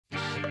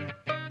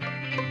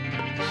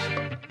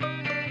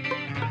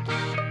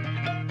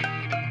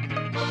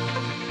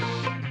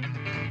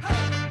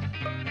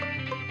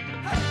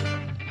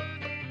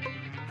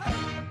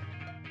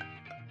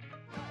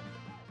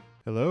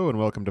Hello and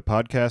welcome to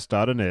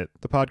podcast.init,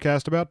 the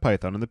podcast about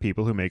Python and the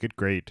people who make it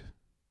great.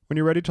 When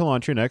you're ready to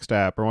launch your next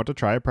app or want to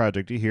try a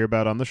project you hear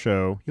about on the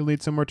show, you'll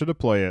need somewhere to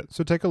deploy it,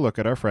 so take a look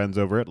at our friends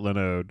over at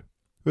Linode.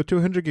 With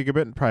 200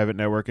 gigabit private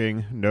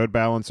networking, node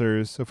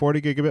balancers, a 40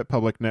 gigabit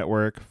public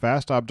network,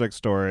 fast object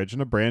storage,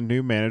 and a brand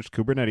new managed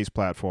Kubernetes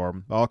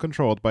platform, all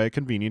controlled by a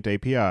convenient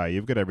API,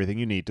 you've got everything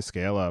you need to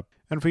scale up.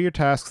 And for your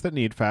tasks that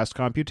need fast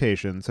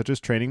computation, such as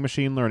training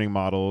machine learning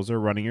models or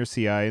running your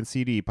CI and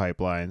CD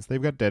pipelines,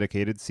 they've got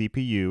dedicated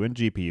CPU and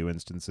GPU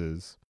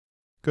instances.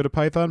 Go to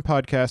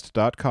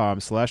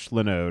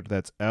pythonpodcast.com/linode,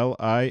 that's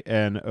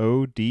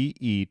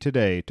Linode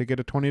today to get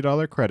a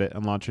 $20 credit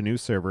and launch a new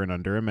server in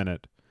under a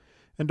minute.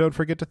 And don't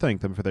forget to thank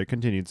them for their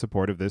continued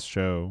support of this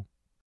show.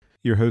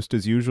 Your host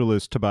as usual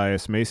is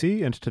Tobias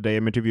Macy, and today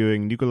I'm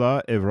interviewing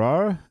Nicolas,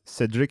 Évrard,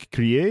 Cédric,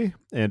 Krier,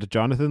 and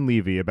Jonathan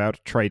Levy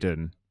about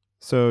Tryton.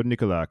 So,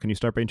 Nicolas, can you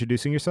start by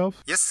introducing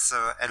yourself? Yes,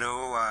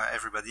 hello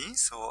everybody.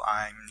 So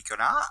I'm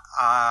Nicolas.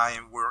 I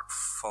work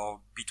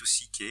for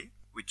B2CK,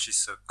 which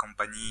is a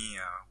company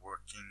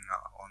working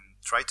on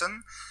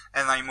Tryton,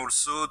 and I'm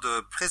also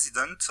the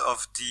president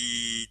of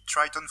the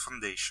Tryton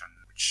Foundation,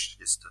 which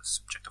is the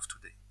subject of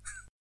today.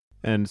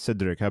 And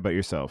Cédric, how about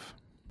yourself?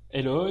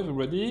 Hello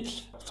everybody.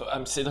 So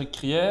I'm Cédric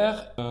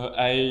Krier.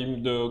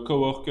 I'm the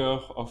co-worker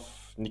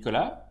of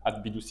Nicolas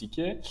at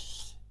B2CK.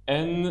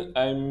 And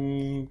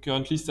I'm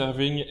currently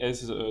serving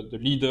as the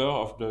leader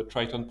of the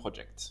Tryton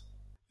project.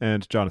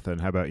 And Jonathan,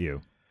 how about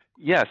you?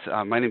 Yes,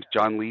 my name is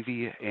John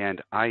Levy,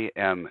 and I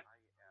am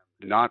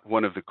not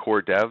one of the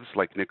core devs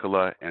like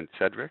Nicolas and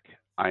Cédric.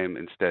 I am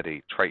instead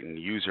a Tryton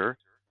user.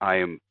 I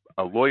am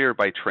a lawyer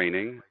by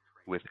training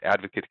with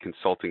Advocate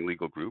Consulting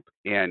Legal Group,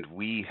 and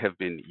we have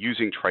been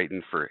using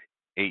Tryton for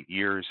 8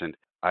 years, and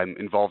I'm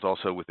involved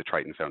also with the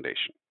Tryton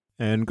Foundation.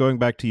 And going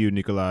back to you,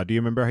 Nicolas, do you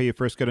remember how you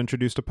first got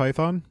introduced to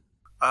Python?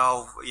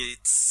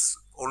 It's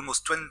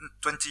almost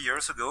 20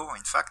 years ago,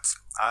 in fact.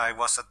 I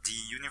was at the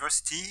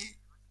university.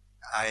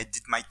 I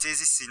did my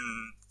thesis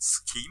in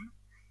Scheme,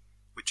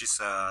 which is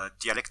a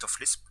dialect of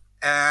Lisp.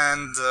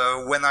 And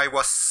when I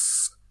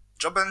was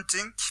job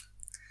hunting,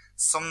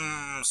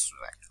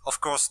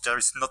 of course, there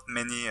is not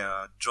many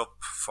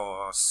job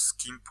for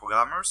Scheme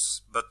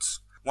programmers, but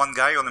one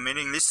guy on the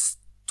mailing list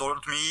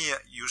told me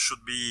you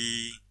should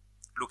be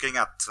looking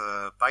at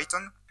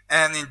Python.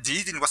 And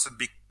indeed, it was a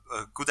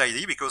good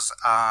idea because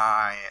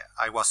I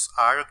was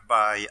hired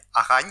by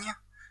Aragne,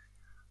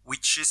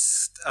 which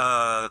is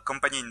a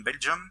company in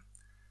Belgium,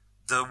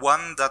 the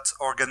one that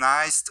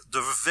organized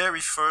the very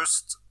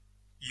first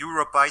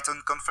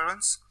EuroPython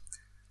conference.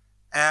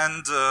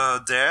 And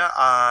there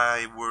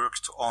I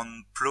worked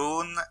on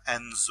Plone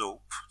and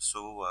Zope.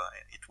 So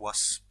it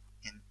was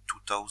in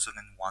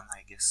 2001,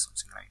 I guess,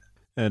 something like that.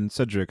 And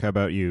Cédric, how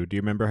about you? Do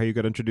you remember how you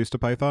got introduced to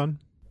Python?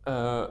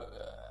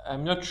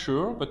 I'm not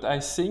sure, but I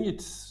think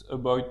it's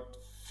about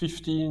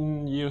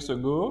 15 years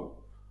ago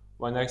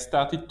when I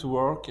started to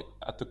work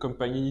at a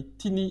company,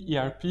 Tiny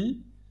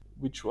ERP,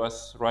 which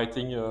was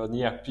writing an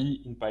ERP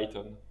in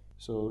Python.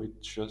 So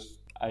it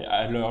just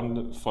I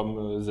learned from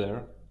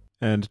there.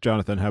 And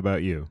Jonathan, how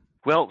about you?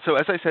 Well, so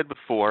as I said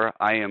before,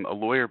 I am a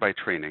lawyer by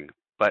training,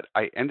 but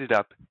I ended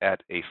up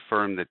at a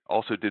firm that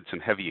also did some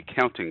heavy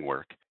accounting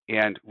work.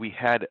 And we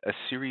had a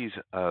series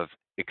of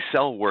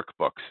Excel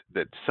workbooks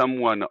that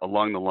someone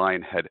along the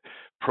line had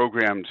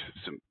programmed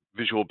some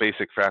Visual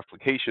Basic for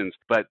applications,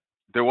 but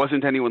there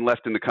wasn't anyone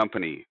left in the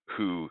company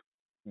who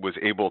was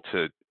able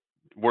to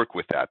work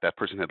with that. That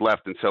person had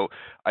left. And so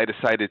I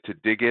decided to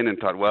dig in and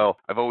thought, well,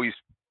 I've always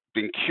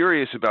been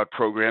curious about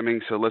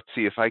programming, so let's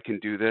see if I can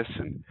do this.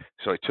 And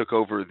so I took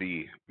over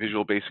the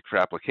Visual Basic for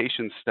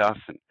applications stuff,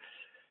 and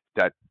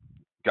that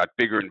got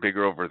bigger and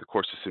bigger over the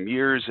course of some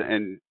years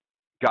and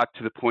got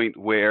to the point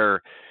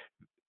where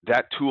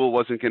that tool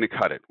wasn't going to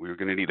cut it. We were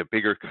going to need a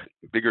bigger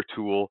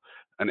tool.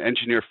 An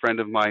engineer friend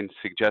of mine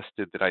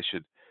suggested that I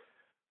should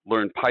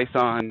learn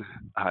Python.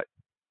 I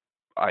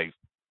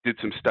did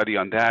some study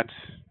on that,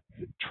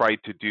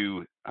 tried to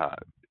do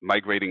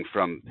migrating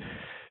from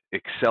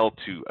Excel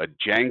to a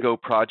Django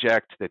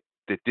project that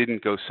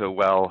didn't go so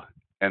well,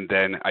 and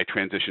then I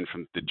transitioned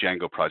from the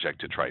Django project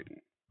to Tryton.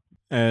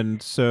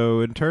 And so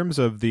in terms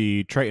of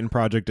the Tryton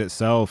project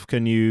itself,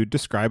 can you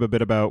describe a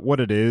bit about what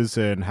it is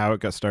and how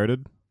it got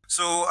started?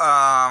 So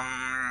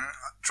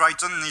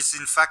Tryton is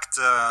in fact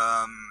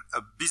a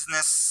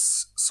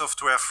business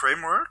software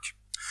framework.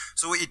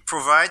 So it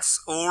provides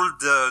all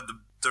the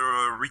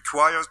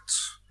required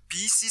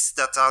pieces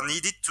that are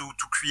needed to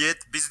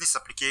create business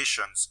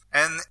applications.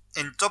 And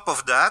on top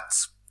of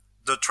that,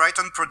 the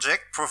Tryton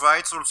project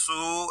provides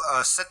also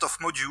a set of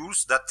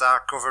modules that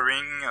are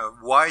covering a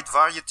wide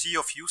variety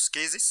of use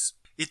cases.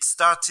 It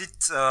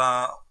started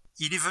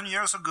 11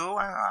 years ago.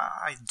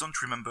 I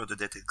don't remember the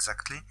date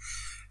exactly.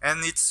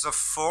 And it's a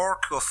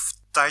fork of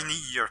Tiny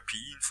ERP,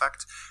 in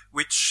fact,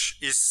 which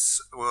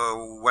is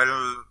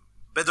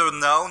better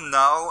known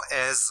now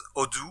as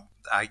Odoo,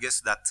 I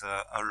guess that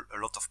a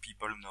lot of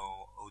people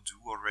know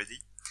Odoo already.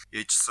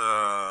 It's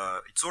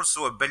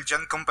also a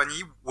Belgian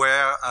company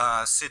where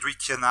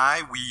Cédric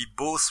and we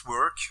both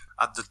work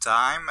at the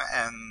time,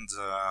 and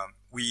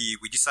we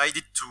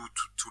decided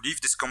to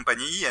leave this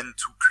company and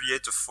to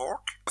create a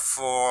fork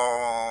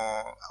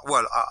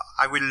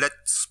I will let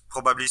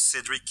probably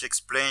Cédric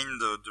explain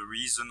the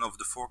reason of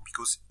the fork,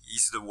 because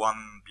he's the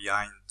one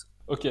behind.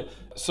 Okay,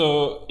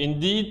 so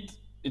indeed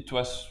it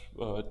was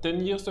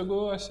 10 years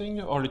ago, I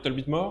think, or a little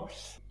bit more.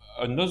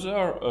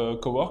 Another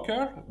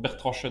co-worker,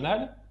 Bertrand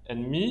Chenal,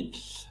 and me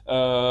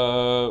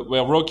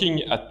were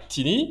working at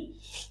Tiny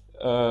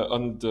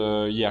on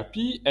the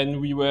ERP, and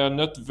we were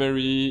not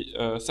very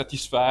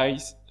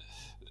satisfied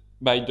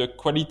by the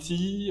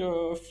quality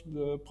of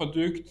the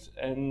product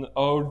and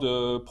how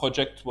the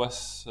project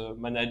was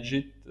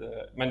managed,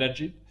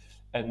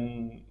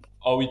 and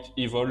how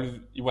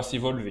it was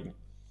evolving.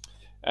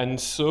 And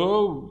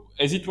so,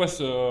 as it was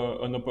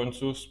an open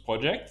source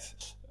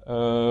project,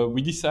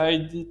 we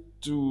decided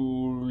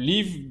to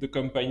leave the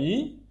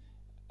company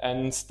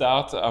and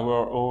start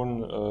our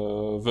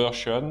own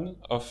version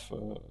of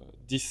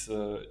this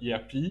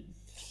ERP.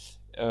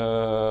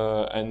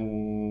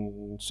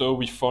 And so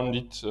we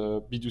founded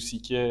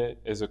B2CK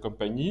as a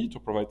company to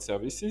provide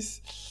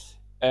services,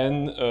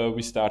 and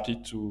we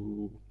started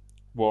to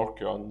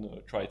work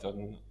on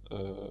Tryton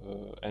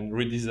and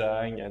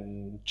redesign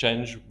and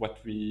change what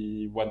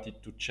we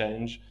wanted to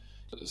change.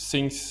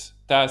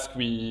 Task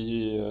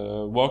we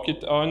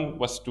worked on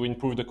was to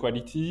improve the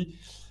quality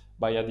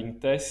by adding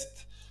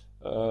tests.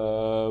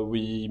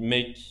 We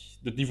make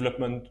the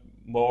development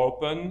more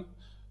open.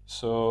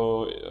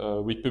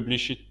 So we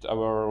publish it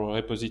our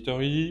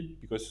repository,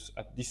 because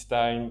at this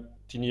time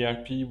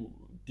TinyERP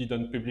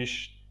didn't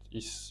publish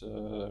its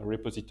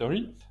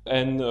repository,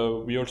 and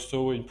we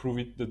also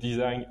improved the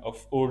design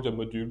of all the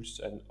modules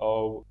and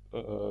how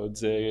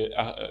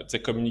they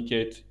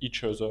communicate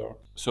each other.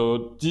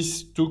 So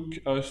this took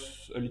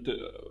us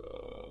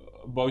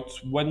about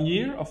 1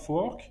 year of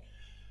work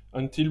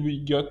until we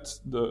got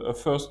the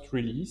first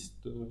release,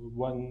 the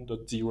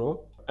 1.0,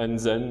 and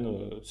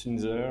then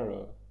since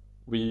there.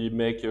 We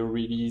make a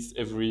release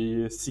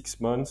every 6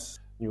 months,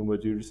 new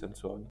modules and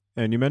so on.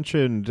 And you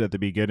mentioned at the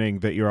beginning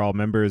that you're all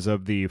members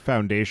of the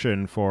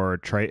foundation for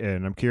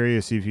Tryton. I'm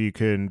curious if you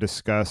can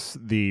discuss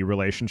the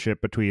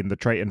relationship between the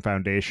Tryton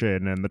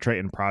Foundation and the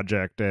Tryton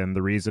project and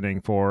the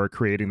reasoning for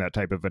creating that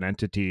type of an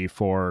entity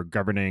for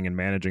governing and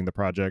managing the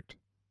project.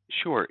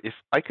 Sure. If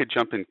I could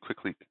jump in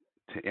quickly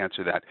to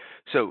answer that.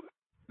 So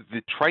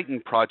the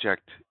Tryton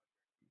project,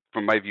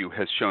 from my view,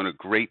 has shown a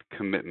great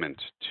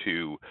commitment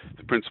to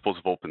the principles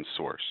of open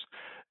source.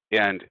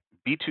 And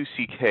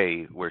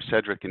B2CK, where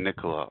Cédric and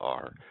Nicolas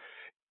are,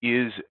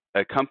 is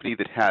a company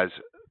that has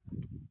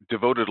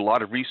devoted a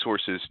lot of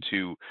resources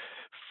to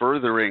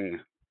furthering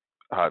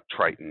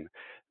Tryton.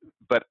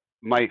 But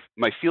my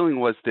feeling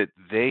was that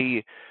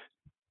they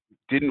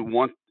didn't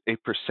want a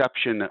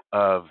perception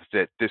of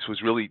that this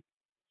was really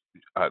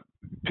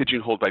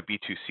pigeonholed by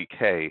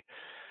B2CK,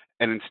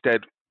 and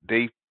instead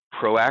they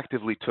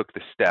proactively took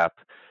the step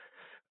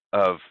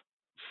of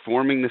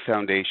forming the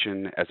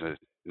foundation as a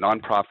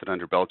nonprofit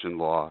under Belgian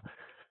law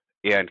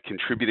and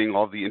contributing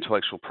all the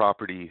intellectual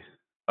property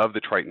of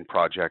the Tryton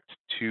project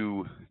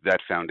to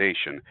that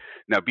foundation.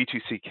 Now,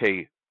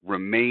 B2CK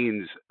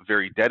remains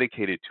very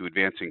dedicated to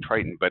advancing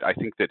Tryton, but I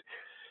think that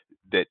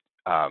the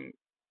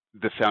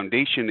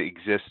foundation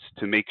exists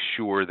to make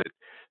sure that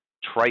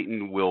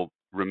Tryton will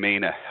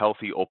remain a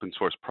healthy open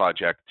source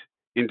project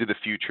into the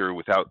future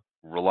without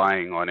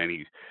relying on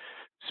any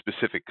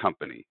specific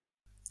company.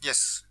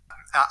 Yes.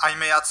 I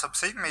may add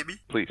something, maybe?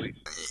 Please.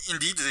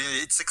 Indeed,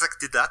 it's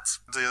exactly that.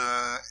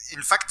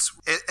 In fact,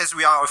 as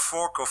we are a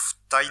fork of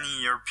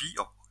TinyERP,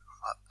 or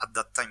at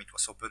that time it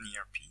was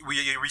OpenERP,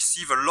 we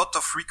receive a lot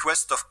of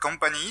requests of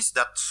companies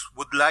that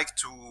would like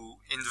to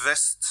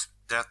invest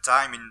their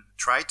time in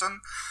Tryton,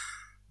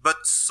 but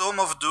some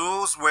of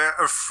those were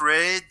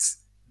afraid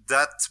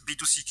that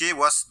B2CK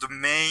was the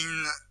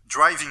main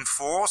driving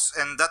force,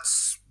 and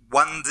that's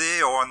one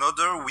day or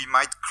another we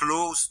might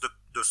close the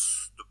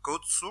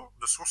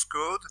source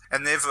code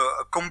and have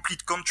a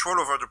complete control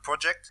over the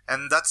project.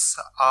 And that's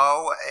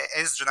how,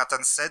 as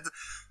Jonathan said,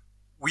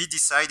 we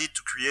decided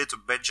to create a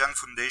Belgian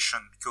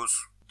foundation, because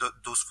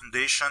those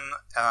foundations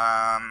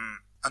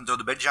under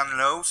the Belgian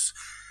laws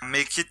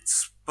make it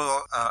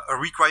a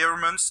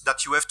requirement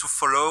that you have to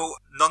follow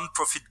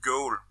non-profit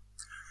goal.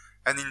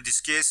 And in this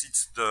case,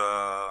 it's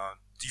the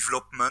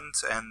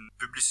development and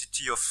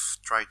publicity of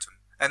Tryton.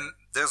 And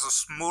there's a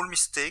small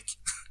mistake.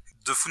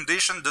 The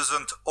foundation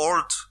doesn't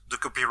hold the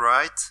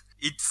copyright.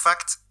 In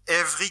fact,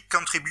 every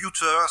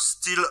contributor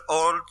still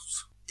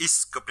holds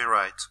his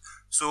copyright.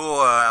 So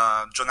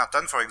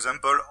Jonathan, for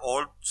example,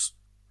 holds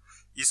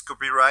his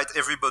copyright.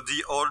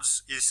 Everybody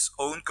holds his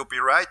own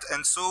copyright.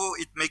 And so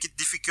it makes it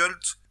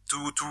difficult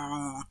to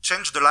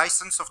change the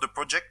license of the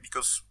project,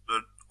 because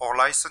our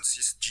license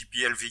is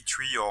GPL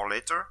v3 or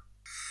later.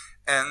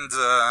 And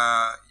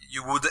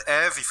you would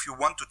have, if you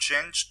want to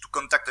change, to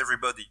contact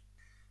everybody.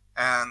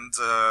 And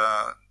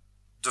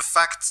the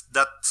fact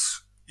that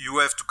you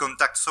have to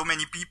contact so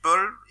many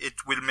people,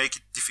 it will make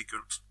it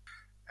difficult.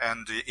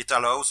 And it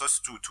allows us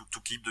to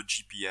keep the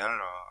GPL,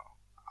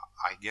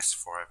 I guess,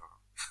 forever.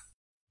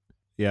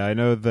 Yeah, I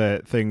know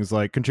that things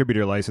like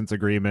contributor license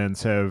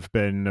agreements have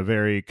been a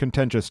very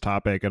contentious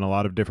topic in a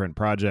lot of different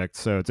projects,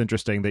 so it's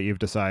interesting that you've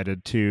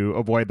decided to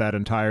avoid that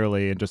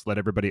entirely and just let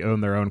everybody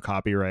own their own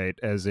copyright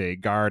as a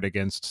guard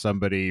against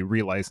somebody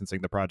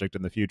relicensing the project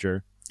in the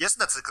future. Yes,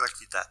 that's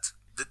exactly that.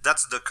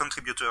 That's the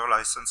contributor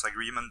license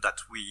agreement that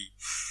we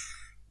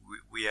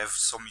have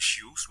some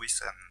issues with,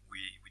 and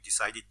we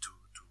decided to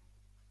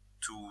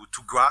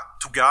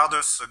guard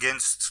us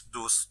against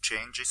those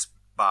changes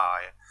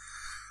by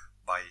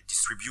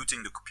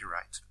distributing the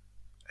copyright.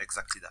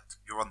 Exactly that.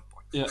 You're on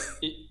point. Yeah,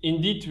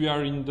 indeed, we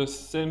are in the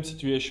same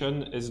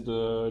situation as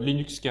the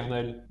Linux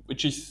kernel,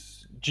 which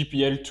is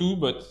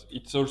GPL2, but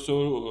it's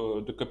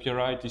also the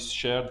copyright is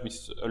shared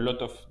with a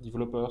lot of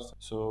developers.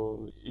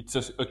 So it's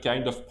a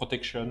kind of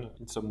protection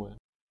in some way.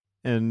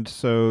 And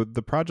so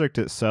the project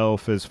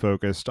itself is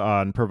focused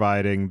on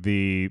providing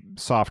the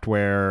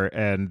software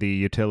and the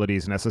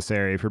utilities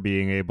necessary for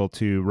being able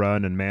to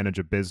run and manage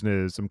a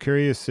business. I'm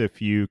curious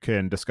if you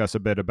can discuss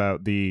a bit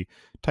about the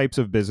types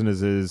of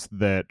businesses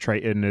that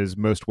Tryton is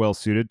most well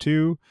suited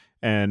to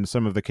and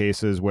some of the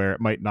cases where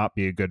it might not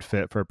be a good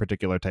fit for a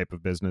particular type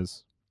of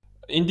business.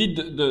 Indeed,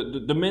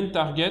 the main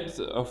target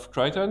of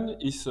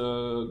Tryton is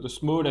the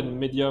small and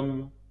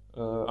medium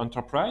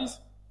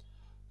enterprise.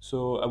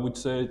 So I would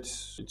say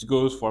it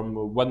goes from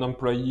 1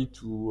 employee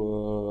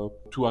to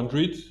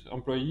 200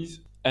 employees.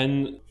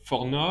 And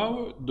for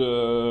now,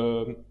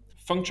 the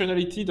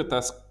functionality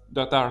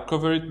that are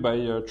covered by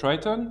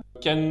Tryton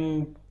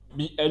can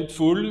be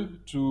helpful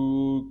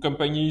to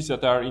companies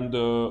that are in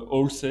the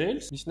wholesale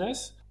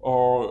business,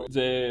 or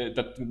they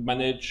have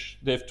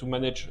to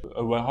manage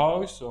a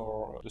warehouse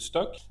or the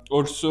stock.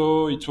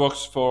 Also, it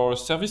works for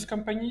service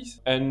companies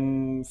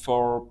and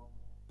for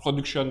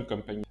production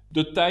companies.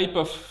 The type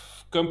of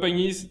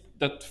companies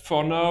that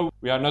for now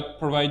we are not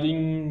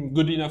providing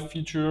good enough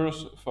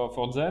features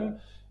for them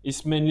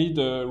is mainly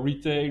the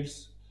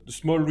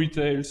small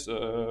retails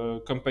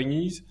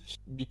companies,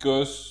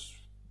 because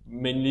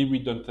mainly we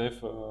don't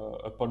have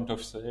a point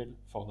of sale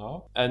for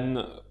now. And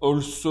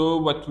also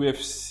what we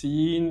have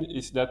seen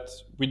is that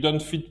we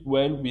don't fit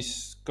well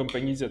with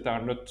companies that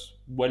are not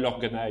well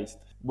organized.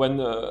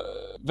 When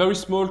very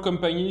small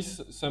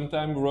companies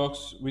sometimes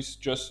works with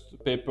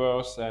just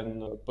papers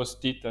and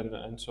post-it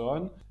and so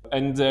on,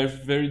 and they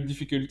have very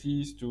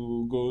difficulties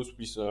to go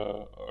with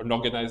an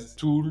organized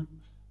tool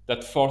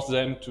that force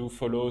them to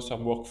follow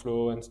some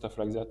workflow and stuff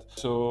like that.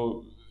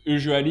 So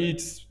usually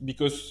it's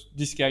because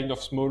this kind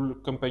of small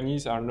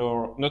companies are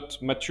not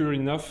mature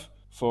enough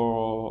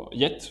for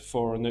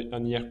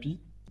an ERP.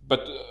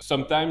 But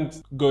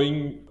sometimes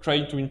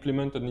trying to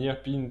implement an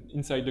ERP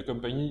inside the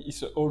company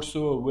is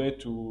also a way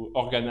to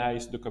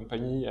organize the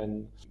company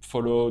and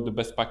follow the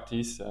best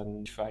practice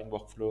and define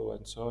workflow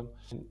and so on.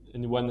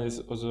 Anyone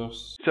has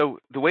others? So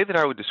the way that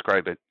I would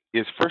describe it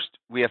is, first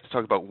we have to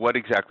talk about what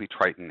exactly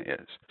Tryton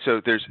is.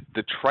 So there's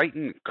the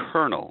Tryton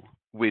kernel,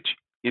 which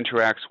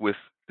interacts with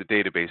the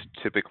database,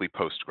 typically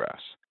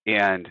Postgres.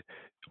 And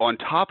on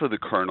top of the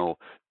kernel,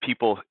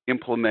 people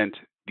implement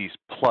these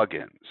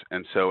plugins.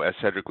 And so as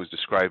Cédric was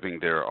describing,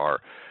 there are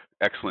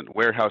excellent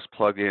warehouse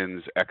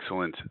plugins,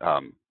 excellent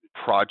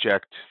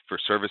project for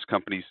service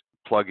companies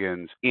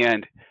plugins.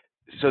 And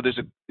so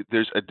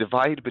there's a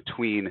divide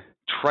between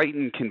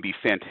Tryton can be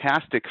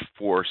fantastic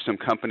for some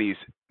companies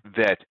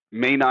that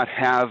may not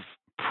have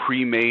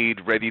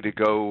pre-made,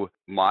 ready-to-go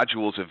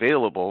modules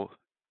available.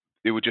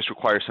 It would just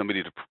require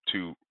somebody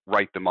to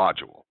write the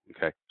module.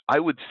 Okay, I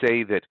would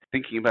say that,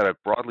 thinking about it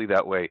broadly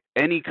that way,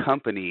 any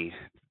company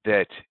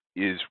that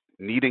is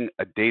needing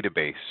a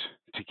database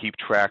to keep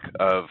track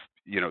of,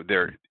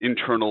 their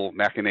internal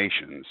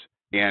machinations,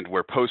 and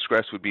where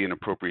Postgres would be an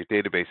appropriate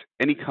database,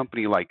 any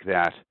company like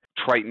that,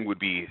 Tryton would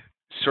be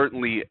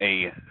certainly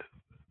a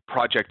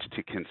project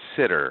to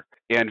consider.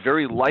 And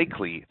very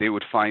likely they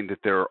would find that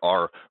there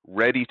are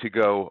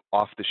ready-to-go,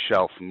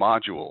 off-the-shelf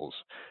modules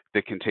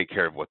that can take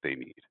care of what they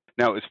need.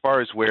 Now, as far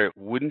as where it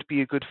wouldn't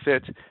be a good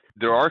fit,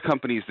 there are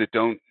companies that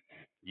don't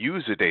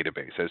use a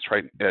database, as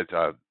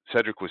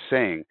Cédric was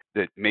saying,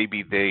 that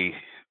maybe they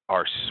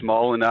are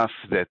small enough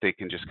that they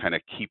can just kind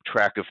of keep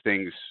track of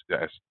things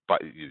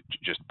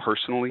just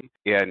personally.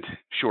 And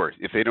sure,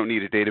 if they don't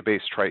need a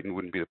database, Tryton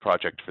wouldn't be the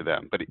project for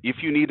them. But if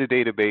you need a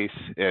database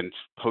and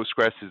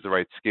Postgres is the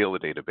right scale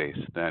of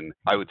database, then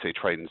I would say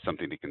Tryton is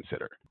something to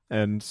consider.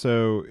 And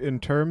so in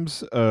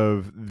terms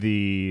of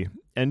the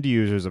end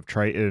users of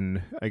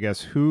Tryton, I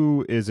guess,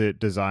 who is it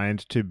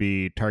designed to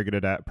be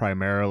targeted at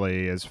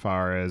primarily as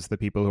far as the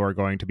people who are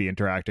going to be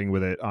interacting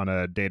with it on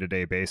a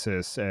day-to-day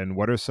basis? And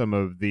what are some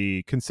of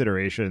the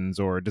considerations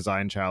or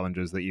design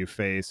challenges that you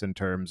face in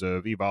terms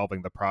of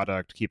evolving the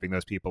product, keeping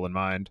those people in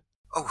mind?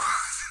 Oh,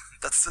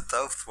 that's a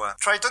tough one.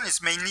 Tryton is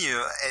mainly,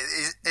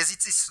 as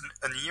it is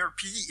an ERP,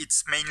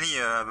 it's mainly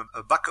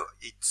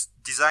it's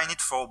designed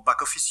for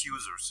back office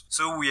users.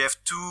 So we have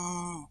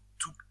two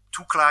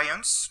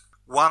clients.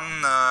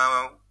 One,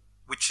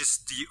 which is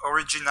the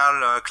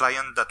original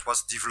client that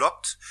was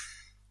developed,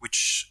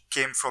 which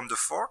came from the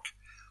fork.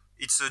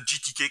 It's a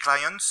GTK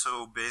client,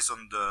 so based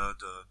on the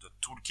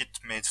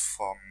toolkit made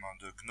from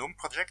the GNOME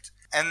project.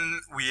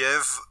 And we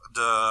have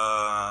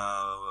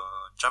the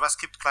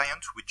JavaScript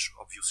client, which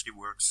obviously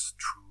works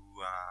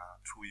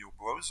through your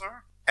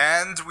browser.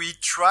 And we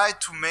try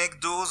to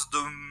make those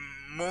the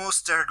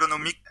most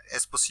ergonomic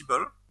as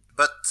possible,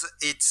 but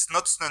it's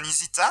not an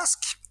easy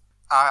task.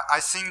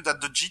 I think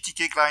that the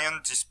GTK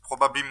client is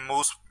probably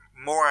more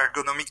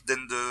ergonomic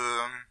than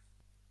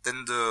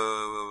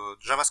the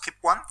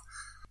JavaScript one.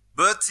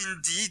 But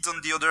indeed,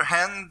 on the other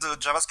hand, the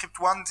JavaScript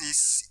one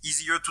is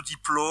easier to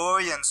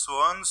deploy and so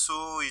on,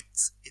 so it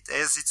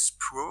has its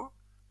pro,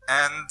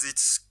 and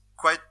it's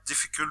quite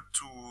difficult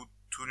to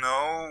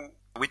know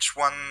which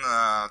one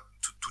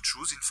to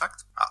choose, in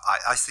fact.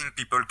 I think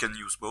people can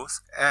use both.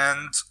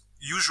 And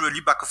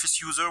usually back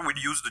office user will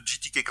use the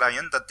GTK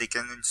client that they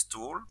can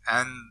install,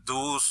 and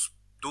those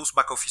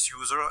back office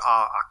users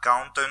are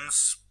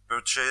accountants,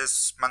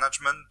 purchase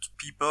management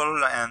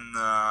people, and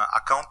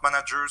account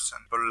managers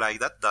and people like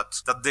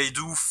that they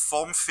do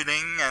form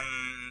filling,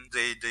 and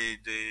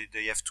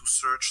they have to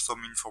search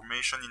some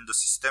information in the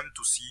system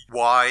to see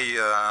why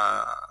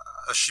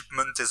a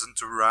shipment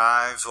hasn't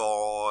arrived,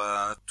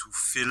 or to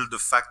fill the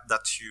fact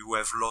that you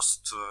have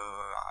lost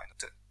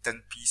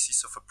 10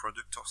 pieces of a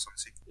product or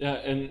something. Yeah,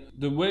 and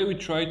the way we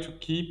try to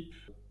keep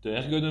the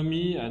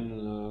ergonomy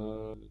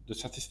and the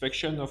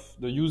satisfaction of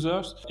the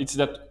users, it's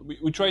that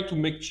we try to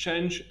make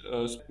change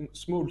a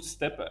small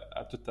step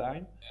at a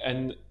time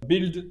and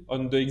build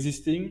on the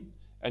existing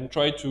and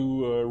try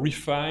to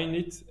refine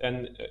it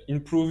and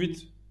improve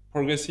it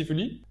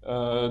progressively.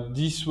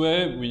 This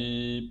way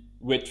we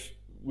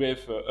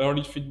have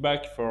early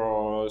feedback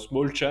for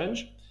small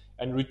change,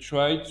 and we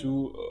try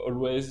to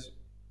always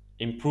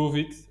improve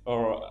it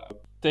or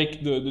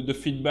take the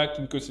feedback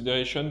in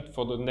consideration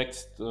for the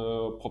next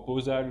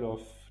proposal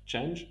of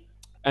change.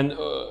 And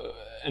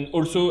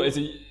also, as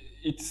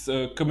it's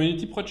a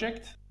community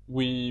project,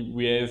 we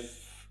have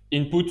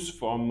inputs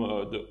from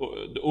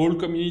the whole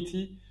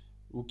community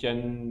who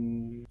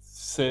can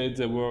say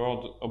the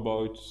word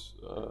about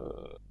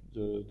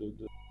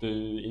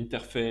the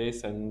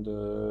interface and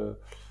the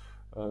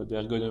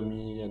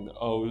ergonomy and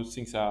how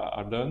things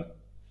are done.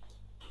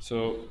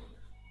 So.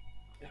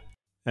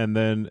 And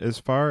then as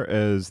far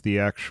as the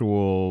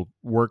actual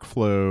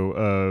workflow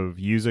of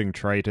using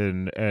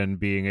Tryton and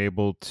being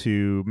able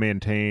to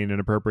maintain an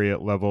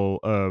appropriate level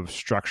of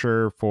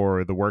structure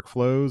for the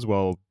workflows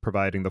while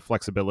providing the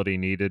flexibility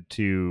needed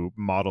to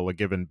model a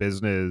given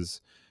business,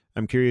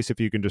 I'm curious if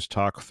you can just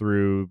talk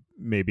through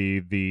maybe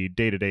the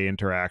day-to-day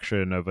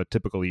interaction of a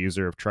typical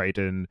user of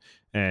Tryton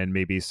and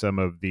maybe some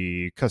of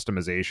the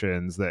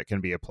customizations that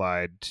can be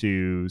applied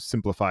to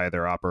simplify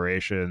their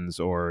operations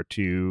or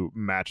to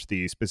match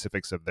the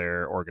specifics of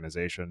their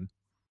organization.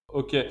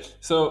 Okay,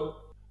 so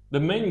the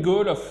main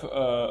goal of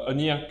an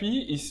ERP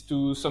is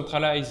to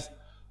centralize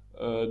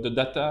the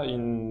data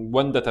in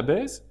one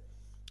database.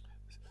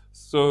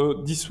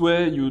 So this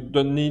way you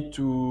don't need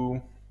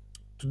to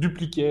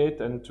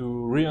duplicate and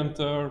to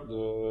re-enter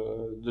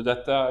the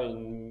data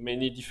in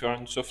many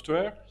different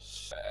software.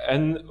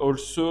 And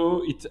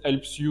also it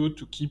helps you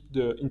to keep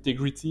the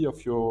integrity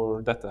of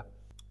your data.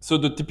 So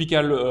the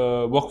typical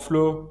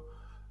workflow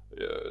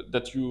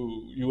that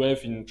you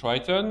have in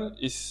Tryton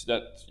is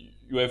that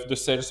you have the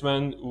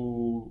salesman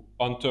who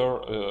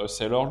enter a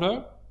sale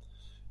order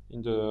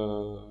in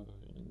the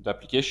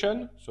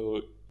application.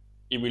 So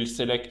he will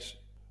select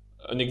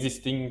an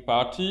existing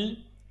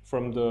party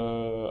from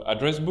the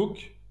address book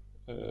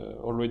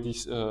already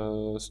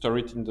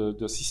stored in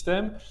the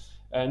system,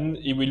 and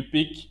he will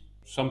pick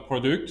some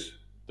product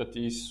that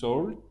is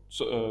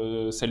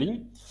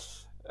selling.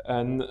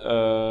 And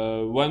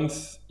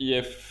once he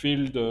has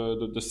filled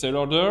the sale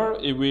order,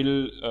 he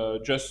will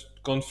just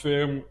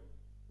confirm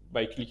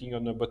by clicking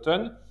on a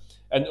button,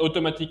 and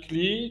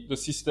automatically the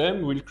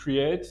system will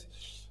create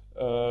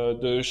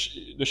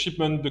the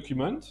shipment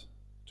document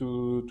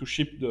to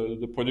ship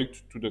the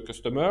product to the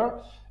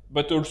customer,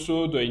 but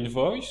also the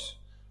invoice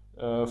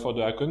for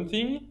the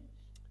accounting.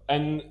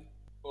 And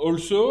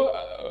also,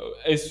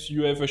 as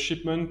you have a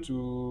shipment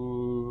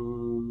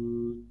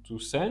to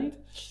send,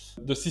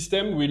 the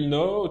system will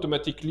know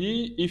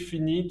automatically if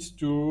it needs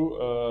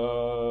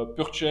to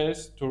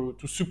purchase,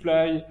 to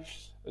supply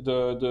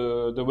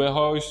the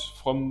warehouse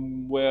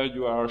from where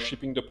you are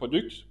shipping the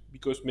product,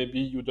 because maybe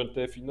you don't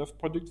have enough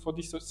product for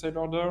this sale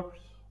order,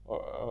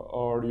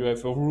 or you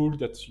have a rule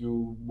that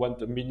you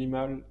want a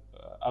minimal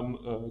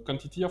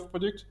quantity of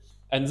product.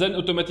 And then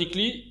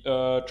automatically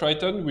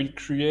Tryton will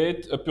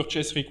create a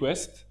purchase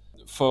request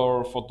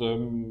for the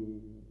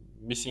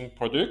missing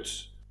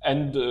products,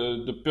 and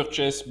the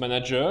purchase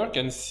manager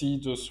can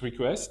see those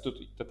requests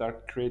that are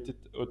created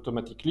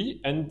automatically,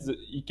 and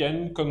he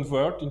can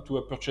convert into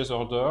a purchase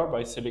order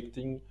by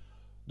selecting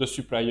the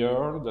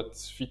supplier that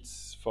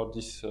fits for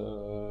this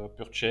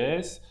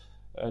purchase,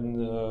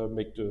 and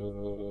make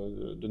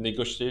the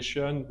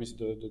negotiation with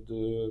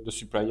the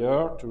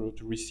supplier to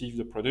receive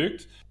the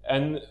product.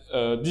 And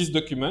this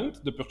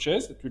document, the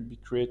purchase that will be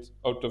created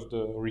out of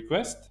the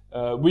request,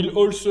 will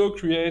also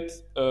create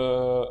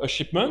a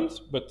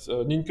shipment, but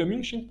an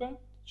incoming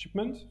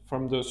shipment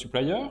from the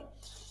supplier.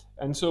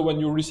 And so when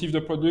you receive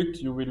the product,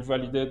 you will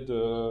validate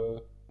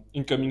the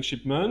incoming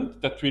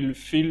shipment that will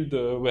fill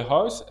the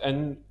warehouse,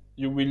 and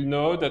you will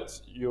know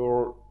that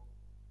your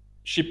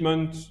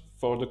shipment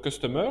for the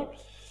customer,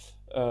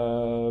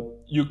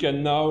 you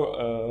can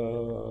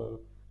now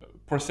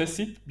process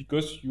it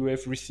because you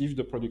have received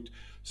the product.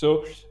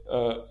 So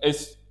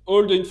as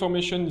all the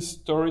information is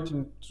stored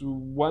into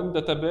one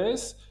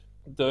database,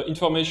 the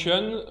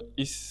information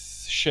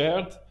is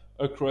shared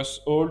across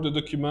all the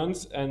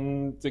documents,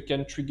 and they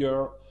can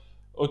trigger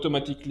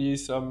automatically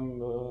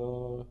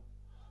some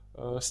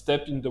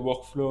step in the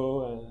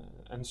workflow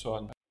and so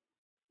on.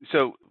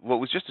 So what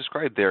was just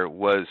described there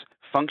was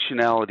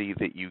functionality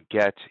that you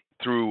get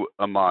through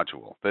a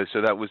module.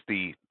 So that was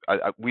we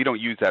don't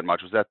use that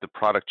module. Is that the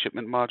product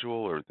shipment module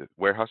or the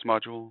warehouse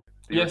module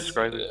that you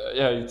described?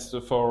 Yeah, it's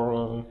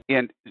for...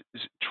 And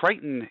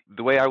Tryton,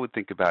 the way I would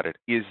think about it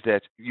is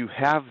that you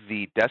have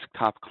the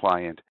desktop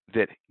client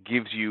that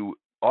gives you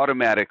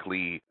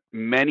automatically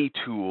many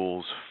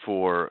tools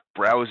for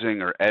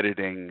browsing or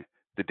editing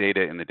the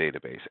data in the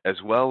database, as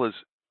well as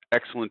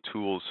excellent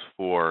tools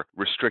for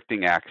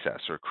restricting access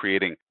or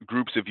creating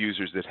groups of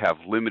users that have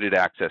limited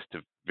access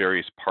to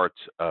various parts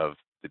of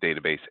the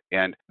database.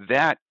 And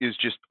that is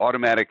just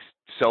automatic,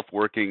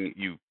 self-working.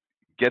 You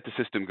get the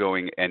system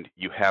going and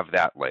you have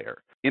that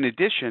layer. In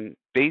addition,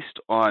 based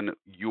on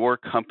your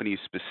company's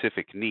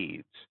specific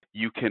needs,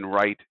 you can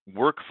write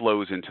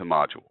workflows into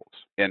modules.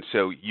 And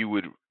so you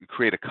would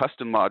create a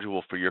custom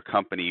module for your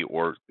company,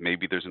 or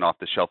maybe there's an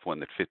off-the-shelf one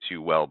that fits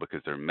you well,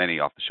 because there are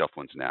many off-the-shelf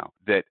ones now,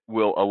 that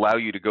will allow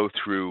you to go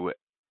through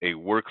a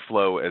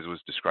workflow as was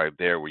described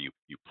there, where you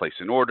place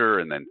an order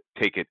and then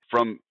take it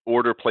from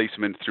order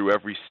placement through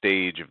every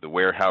stage of the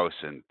warehouse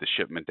and the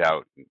shipment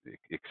out,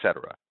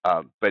 etc.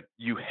 But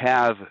you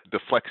have the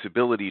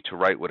flexibility to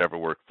write whatever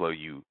workflow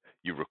you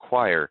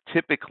require.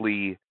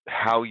 Typically,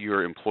 how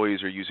your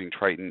employees are using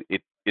Tryton,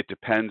 it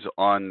depends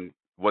on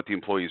what the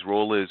employee's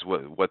role is,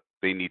 what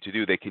they need to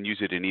do. They can use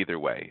it in either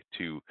way,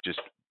 to just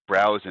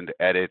browse and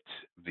edit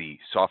the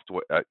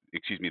software,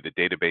 the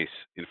database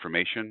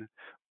information,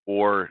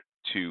 or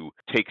to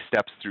take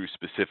steps through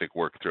specific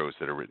workflows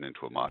that are written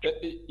into a module.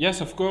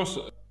 Yes, of course.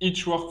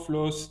 Each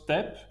workflow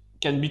step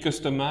can be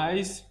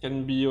customized,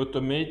 can be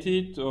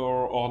automated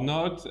or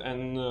not,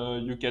 and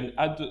you can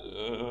add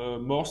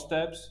more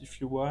steps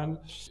if you want.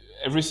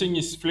 Everything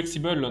is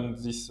flexible on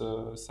this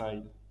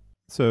side.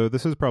 So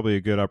this is probably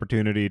a good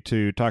opportunity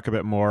to talk a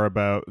bit more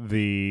about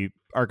the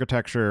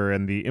architecture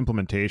and the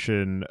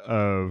implementation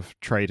of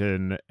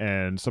Tryton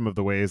and some of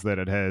the ways that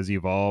it has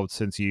evolved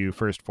since you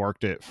first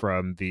forked it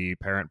from the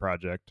parent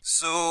project.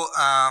 So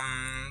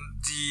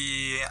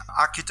the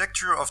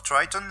architecture of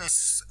Tryton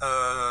is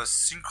a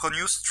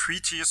synchronous 3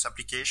 tiers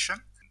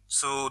application.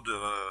 So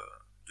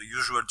the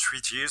usual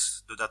 3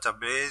 tiers, the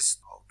database,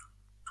 how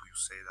do you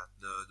say that,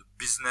 the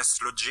business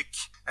logic,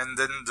 and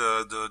then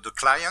the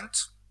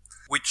client,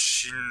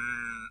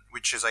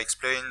 which as I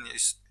explained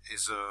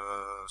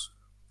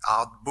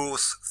are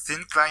both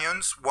thin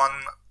clients,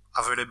 one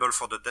available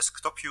for the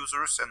desktop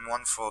users and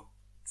one for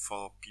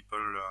people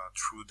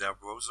through their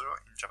browser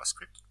in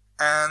JavaScript.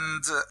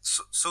 And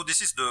so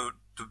this is the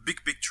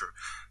big picture.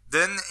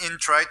 Then in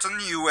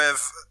Tryton you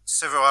have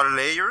several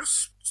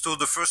layers. So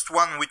the first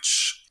one,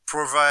 which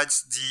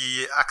provides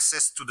the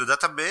access to the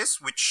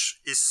database, which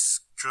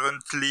is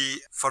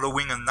currently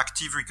following an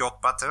active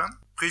record pattern.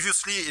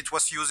 Previously, it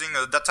was using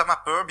a data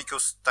mapper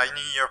because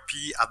Tiny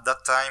ERP at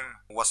that time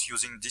was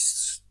using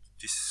this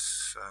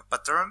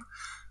pattern.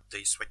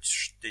 They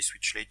switch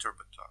later,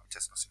 but it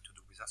has nothing to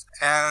do with us.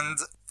 And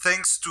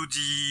thanks to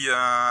the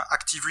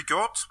active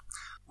record,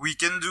 we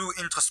can do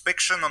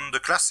introspection on the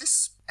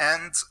classes,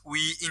 and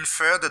we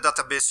infer the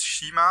database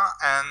schema,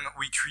 and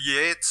we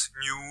create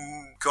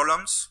new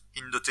columns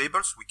in the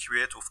tables. We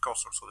create, of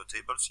course, also the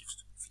tables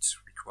if it's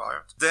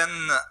required. Then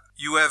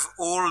you have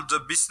all the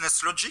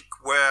business logic,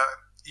 where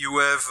you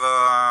have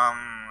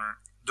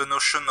the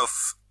notion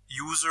of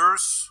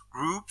users,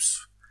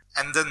 groups,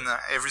 and then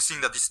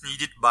everything that is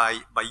needed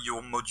by your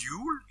own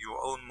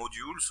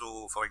module.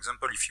 So, for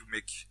example, if you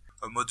make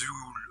a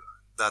module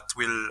that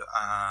will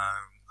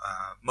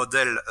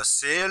model a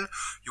sale,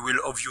 you will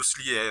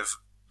obviously have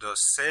the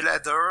sale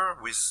header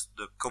with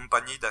the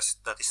company that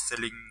is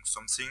selling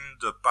something,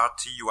 the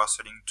party you are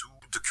selling to,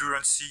 the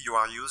currency you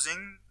are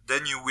using.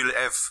 Then you will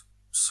have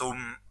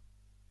some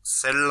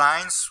cell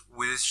lines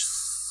with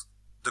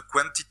the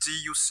quantity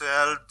you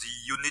sell, the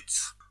unit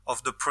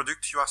of the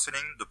product you are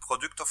selling, the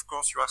product, of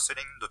course, you are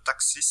selling, the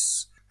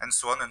taxes, and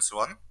so on and so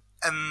on.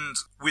 And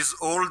with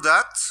all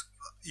that,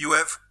 you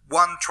have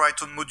one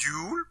Tryton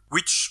module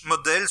which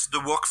models the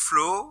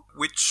workflow,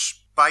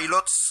 which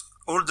pilots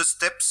all the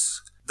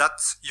steps that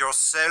your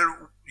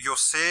sale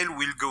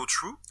will go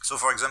through. So,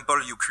 for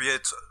example, you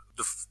create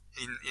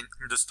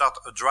in the start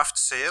a draft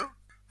sale,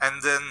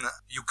 and then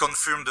you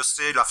confirm the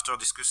sale after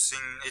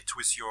discussing it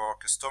with your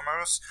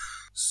customers,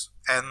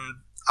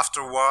 and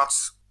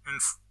afterwards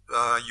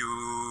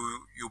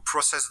you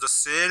process the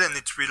sale, and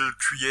it will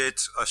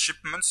create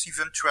shipments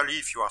eventually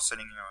if you are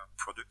selling a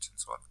product and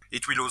so on.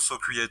 It will also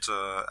create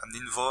an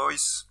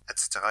invoice,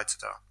 etc.,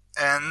 etc.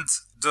 And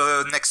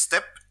the next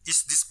step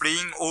is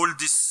displaying all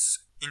this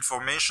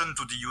information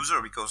to the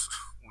user, because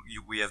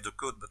we have the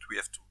code, but we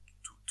have to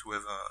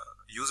have a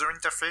user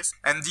interface.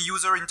 And the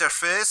user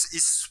interface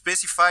is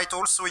specified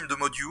also in the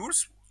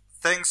modules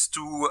thanks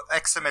to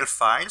XML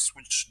files,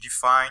 which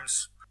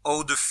defines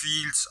how the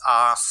fields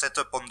are set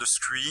up on the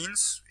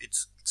screens.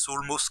 It's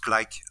almost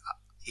like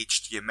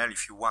HTML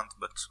if you want,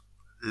 but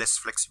less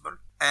flexible.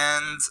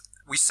 And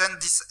we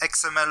send this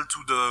XML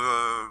to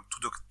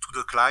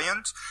the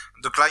client.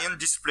 The client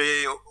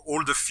display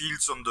all the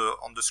fields on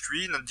the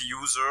screen, and the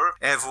user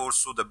have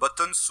also the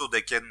buttons so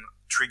they can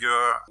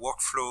trigger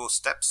workflow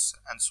steps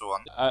and so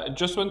on. I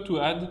just want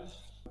to add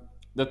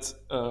that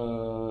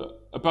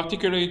a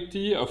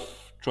particularity of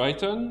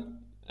Tryton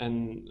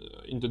and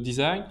in the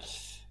design,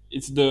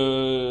 it's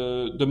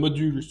the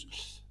modules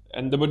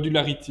and the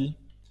modularity.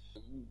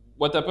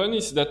 What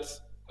happens is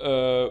that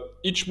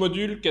each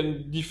module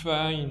can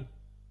define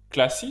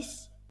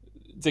classes.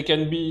 They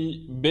can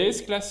be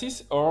base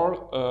classes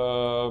or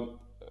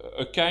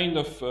a kind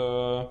of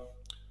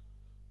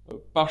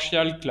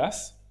partial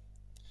class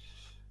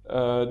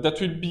that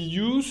will be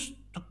used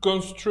to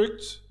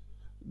construct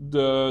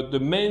the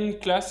main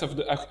class of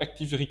the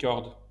active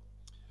record.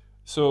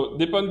 So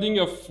depending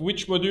of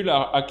which module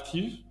are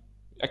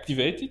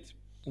activated,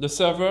 the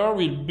server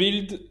will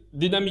build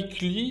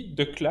dynamically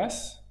the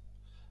class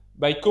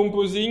by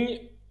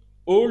composing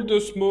all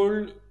the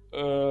small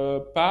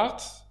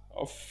parts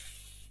of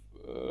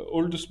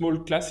all the small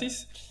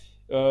classes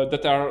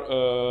that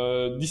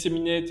are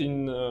disseminated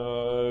in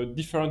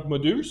different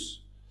modules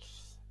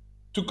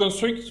to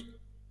construct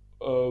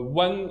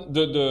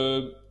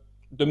the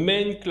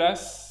main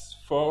class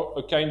for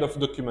a kind of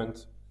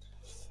document.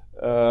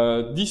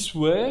 This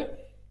way,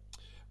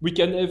 we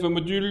can have a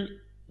module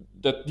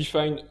that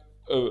defines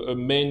a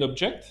main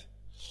object.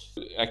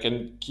 I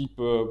can keep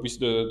with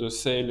the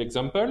sale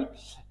example,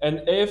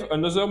 and have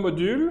another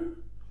module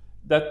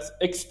that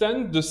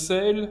extends the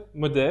sale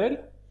model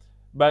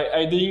by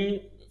adding,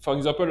 for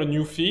example, a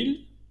new field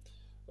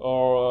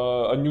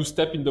or a new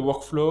step in the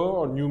workflow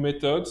or new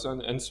methods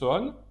and so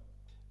on.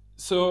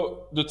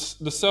 So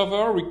the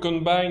server will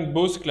combine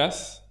both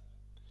classes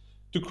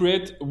to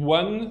create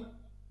one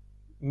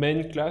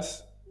main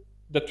class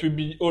that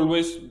will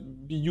always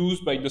be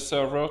used by the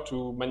server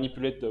to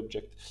manipulate the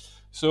object.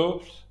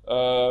 So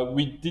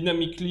we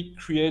dynamically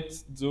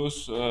create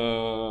those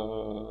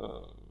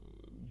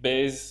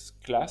base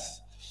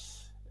class,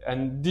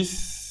 and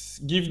this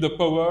gives the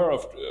power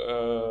of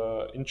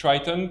in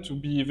Tryton to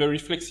be very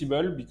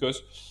flexible,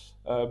 because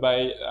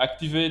by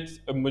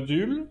activate a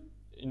module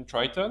in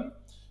Tryton,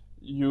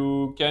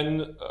 you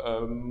can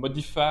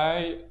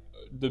modify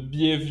the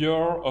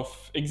behavior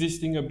of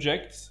existing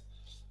objects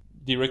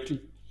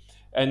directly,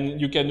 and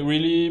you can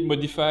really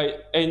modify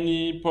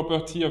any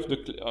property of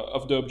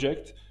the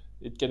object.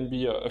 It can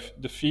be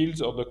the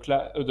fields or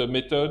the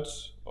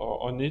methods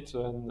on it,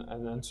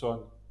 and so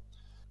on.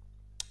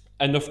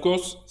 And of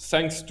course,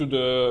 thanks to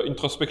the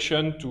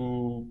introspection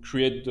to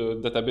create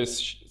the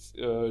database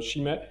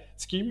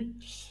scheme,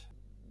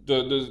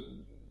 the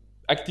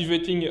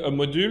activating a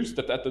modules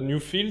that add a new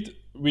field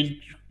will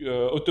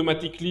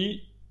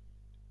automatically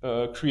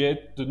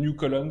create the new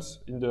columns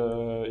in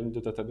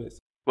the database.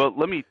 Well,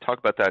 let me talk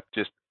about that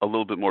just a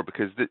little bit more,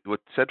 because what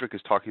Cédric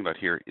is talking about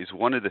here is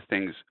one of the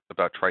things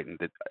about Tryton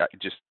that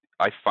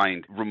I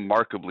find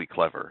remarkably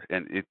clever.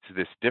 And it's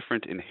this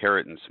different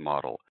inheritance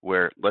model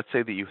where, let's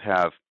say that you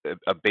have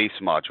a base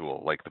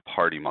module like the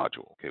party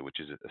module, okay, which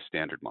is a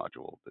standard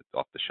module that's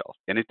off the shelf,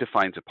 and it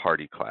defines a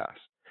party class.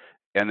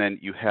 And then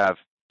you have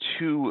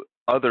two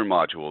other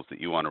modules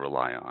that you want to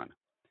rely on.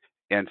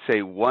 And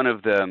say one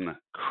of them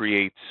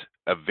creates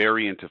a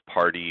variant of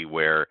party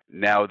where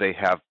now they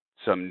have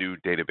some new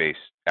database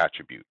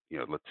attribute,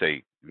 let's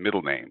say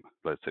middle name.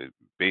 Let's say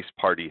base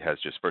party has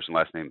just first and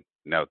last name.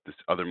 Now this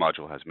other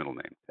module has middle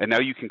name. And now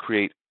you can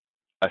create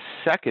a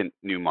second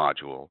new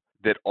module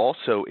that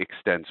also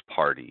extends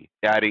party,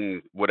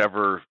 adding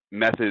whatever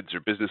methods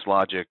or business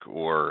logic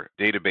or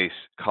database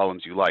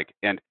columns you like.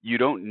 And you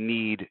don't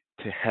need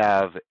to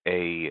have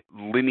a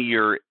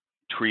linear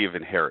tree of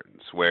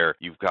inheritance where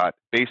you've got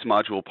base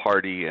module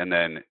party and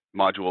then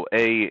module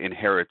A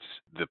inherits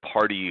the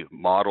party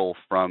model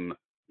from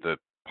the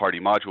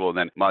party module, and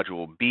then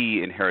module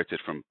B inherits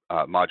it from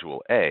module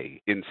A.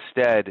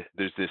 Instead,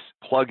 there's this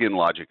plug-in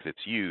logic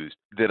that's used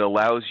that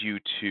allows you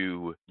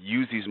to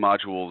use these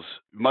modules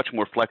much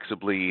more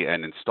flexibly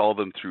and install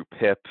them through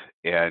pip.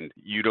 And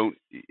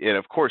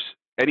of course,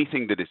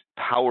 anything that is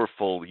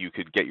powerful, you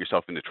could get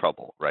yourself into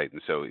trouble, right?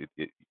 And so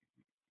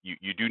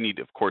you do need,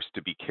 of course,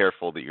 to be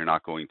careful that you're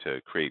not going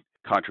to create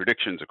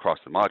contradictions across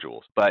the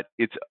modules. But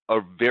it's a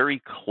very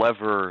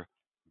clever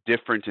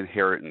different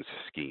inheritance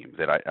scheme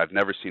that I've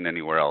never seen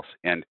anywhere else.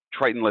 And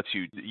Tryton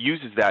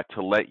uses that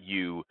to let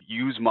you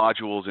use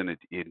modules and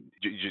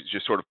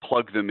just sort of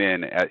plug them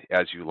in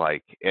as you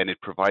like. And it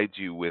provides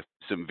you with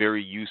some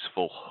very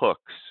useful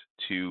hooks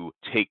to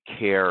take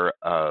care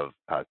of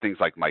things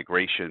like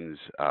migrations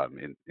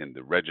in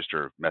the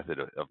register method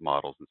of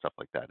models and stuff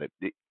like that.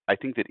 I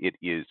think that it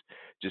is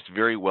just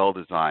very well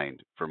designed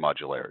for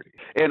modularity.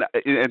 And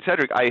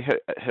Cédric, I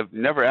have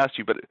never asked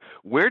you, but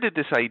where did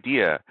this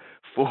idea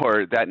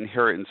for that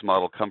inheritance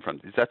model come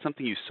from? Is that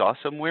something you saw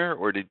somewhere,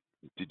 or did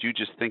you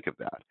just think of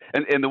that?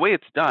 And the way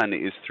it's done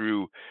is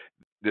through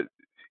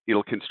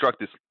it'll construct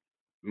this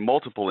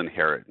multiple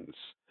inheritance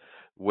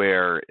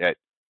where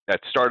at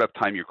startup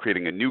time, you're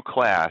creating a new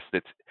class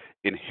that's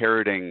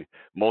inheriting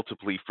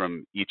multiply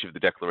from each of the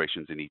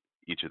declarations in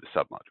each of the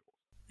submodules.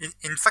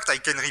 In fact, I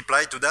can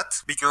reply to that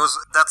because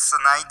that's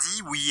an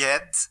idea we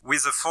had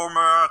with a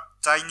former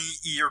tiny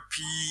ERP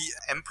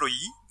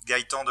employee,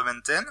 Gaëtan de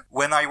Menten.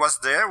 When I was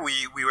there,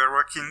 we were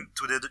working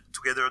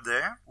together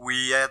there.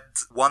 We had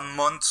 1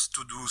 month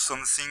to do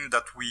something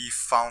that we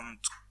found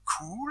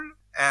cool.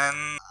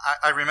 And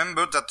I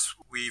remember that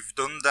we've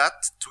done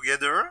that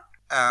together.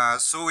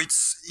 So it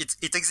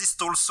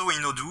exists also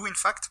in Odoo, in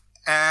fact,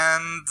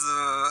 and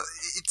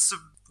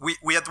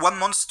we had 1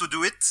 month to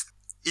do it.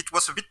 It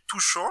was a bit too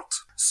short,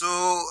 so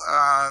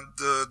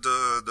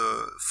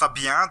the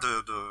Fabien,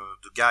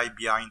 the guy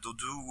behind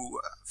Odoo,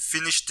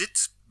 finished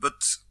it,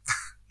 but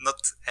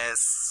not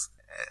as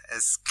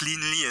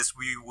cleanly as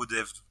we would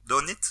have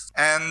done it.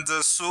 And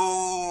the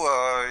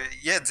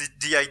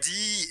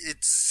idea,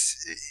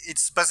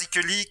 it's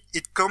basically,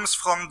 it comes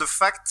from the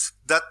fact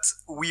that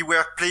we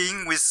were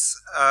playing with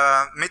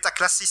meta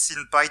classes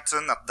in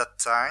Python at that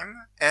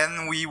time,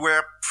 and we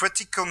were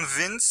pretty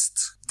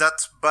convinced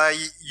that by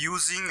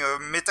using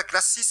meta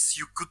classes,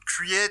 you could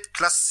create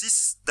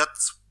classes that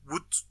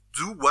would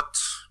do what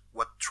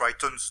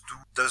Tryton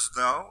does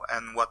now,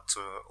 and what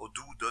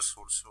Odoo does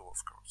also,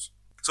 of course.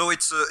 So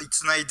it's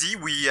an idea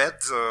we had,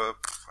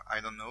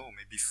 I don't know,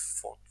 maybe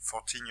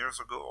 14 years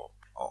ago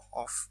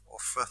or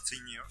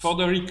 13 years. For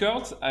the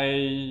record,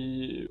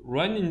 I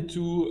ran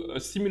into a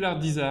similar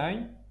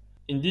design,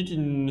 indeed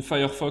in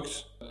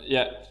Firefox.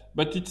 Yeah,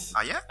 but it's.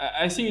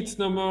 I think it's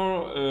no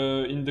more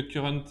in the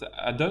current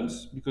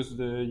add-ons because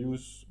they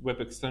use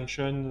web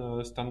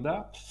extension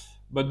standard.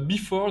 But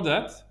before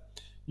that,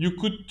 you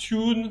could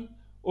tune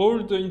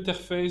all the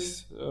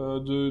interface,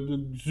 the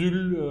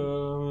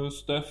XUL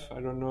stuff,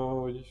 I don't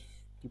know if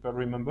people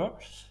remember.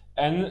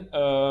 And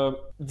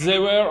they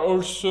were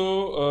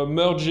also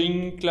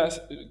merging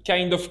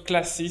kind of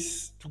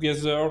classes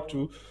together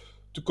to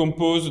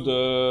compose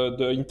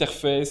the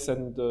interface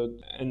and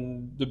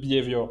the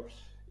behavior.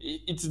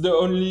 It's the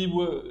only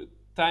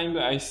time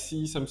I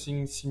see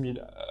something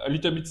similar, a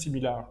little bit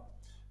similar,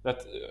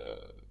 that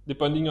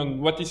depending on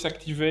what is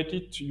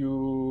activated,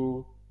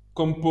 you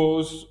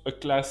compose a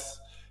class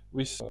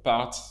with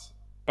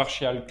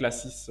partial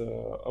classes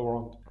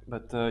around.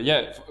 But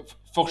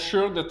for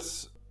sure,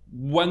 that's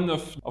one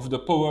of the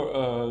power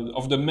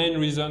of the main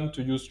reason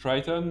to use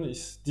Tryton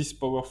is this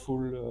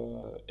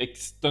powerful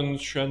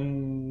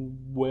extension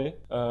way,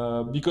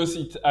 because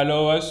it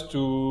allows us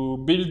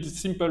to build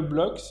simple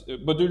blocks,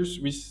 modules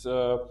with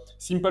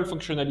simple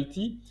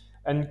functionality,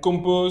 and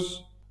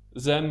compose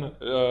them.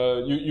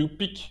 You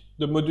pick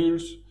the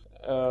modules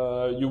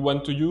you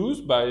want to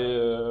use by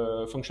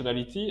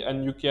functionality,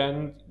 and you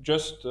can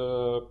just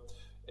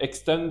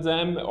extend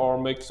them or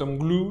make some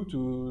glue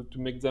to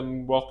make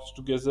them work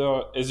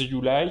together as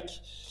you like.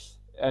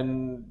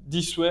 And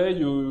this way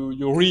you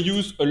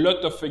reuse a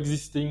lot of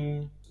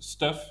existing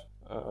stuff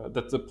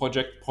that the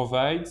project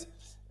provides,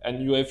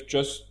 and you have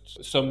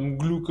just some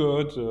glue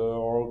code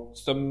or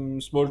some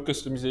small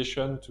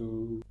customization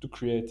to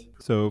create.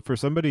 So for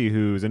somebody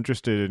who's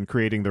interested in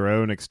creating their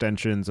own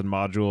extensions and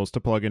modules to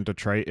plug into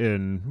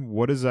Tryton,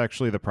 what is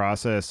actually the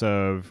process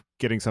of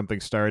getting something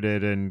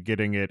started and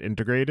getting it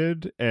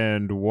integrated?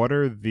 And what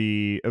are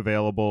the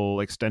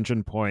available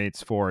extension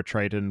points for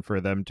Tryton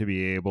for them to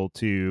be able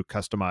to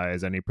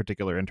customize any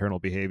particular internal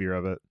behavior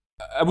of it?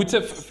 I would say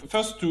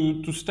first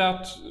to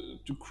start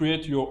to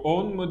create your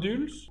own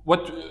modules.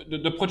 What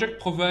the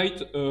project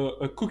provides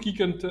a cookie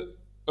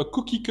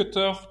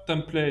cutter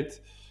template.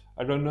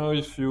 I don't know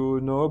if you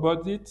know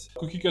about it.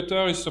 Cookie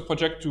cutter is a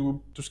project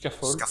to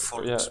Scaffold.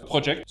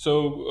 Project.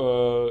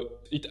 So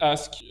it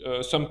asks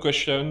some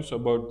questions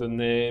about the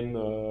name,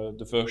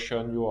 the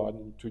version you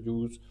want to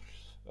use,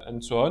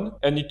 and so on.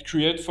 And it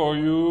creates for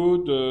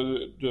you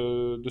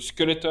the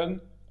skeleton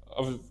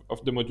of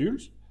the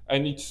modules.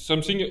 And it's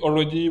something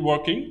already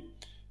working.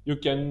 You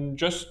can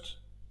just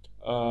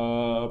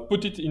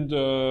put it in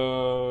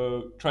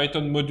the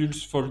Tryton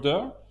modules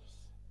folder,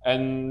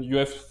 and you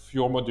have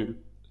your module.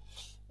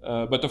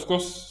 But of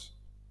course,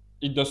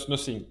 it does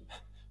nothing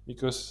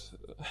because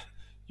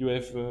you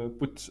have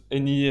put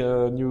any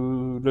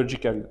new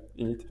logical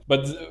in it.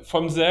 But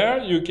from there,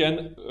 you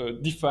can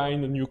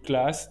define a new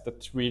class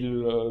that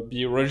will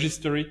be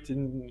registered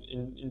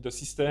in the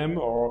system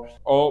or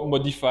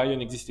modify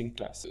an existing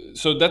class.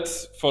 So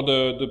that's for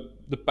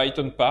the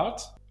Python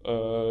part.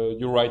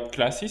 You write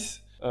classes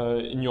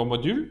in your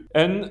module.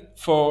 And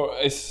for,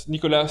 as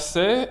Nicolas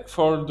said,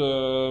 for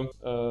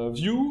the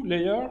view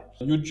layer,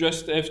 you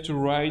just have to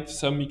write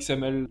some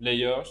XML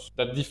layers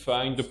that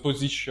define the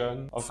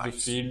position of the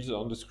fields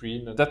on the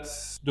screen. And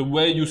that's the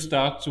way you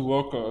start to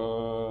work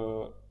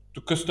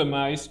to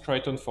customize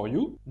Tryton for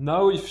you.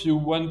 Now, if you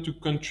want to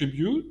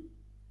contribute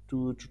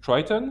to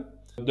Tryton,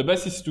 the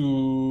best is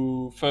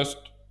to first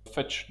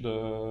fetch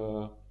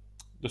the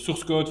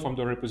source code from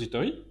the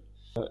repository.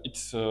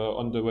 It's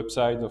on the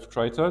website of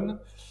Tryton.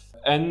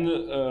 And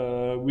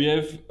we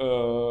have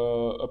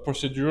a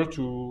procedure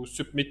to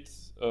submit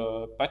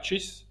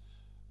patches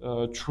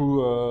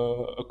through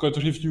a code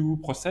review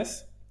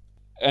process.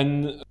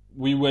 And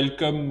we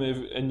welcome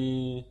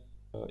any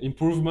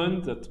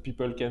improvement that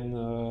people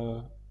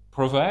can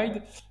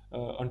provide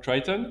on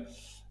Tryton.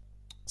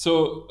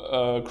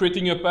 So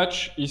creating a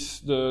patch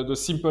is the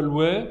simple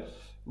way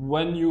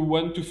when you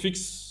want to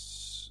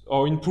fix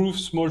or improve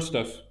small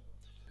stuff.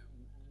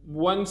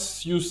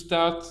 Once you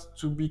start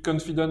to be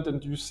confident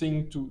and you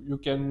think you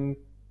can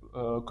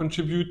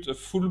contribute a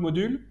full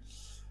module,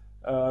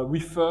 we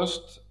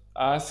first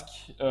ask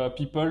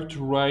people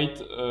to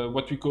write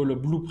what we call a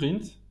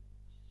blueprint.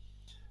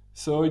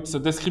 So it's a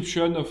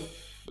description of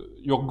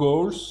your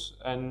goals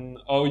and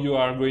how you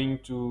are going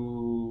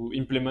to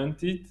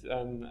implement it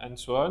and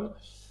so on.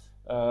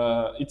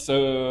 It's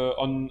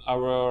on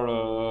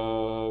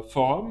our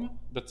forum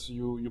that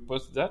you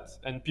post that,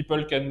 and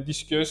people can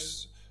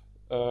discuss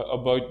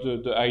about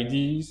the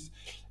ideas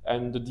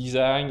and the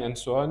design and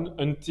so on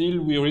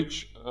until we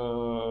reach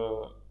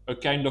a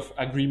kind of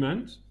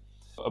agreement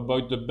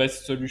about the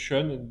best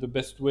solution and the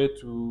best way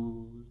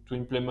to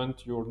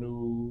implement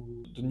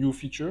the new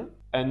feature.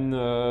 And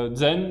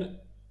then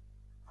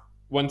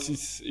once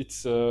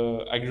it's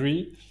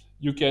agreed,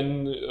 you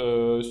can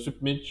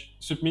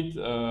submit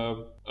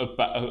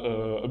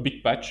a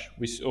big patch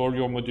with all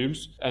your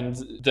modules, and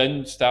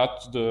then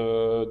start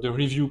the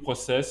review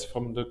process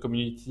from the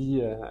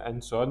community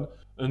and so on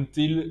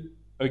until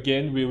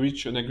again we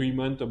reach an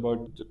agreement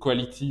about the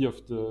quality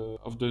of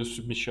the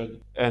submission.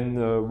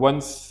 And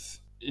once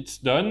it's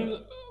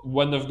done,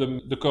 one of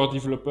the core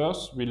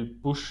developers will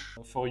push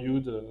for you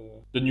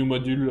the new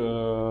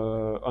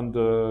module on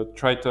the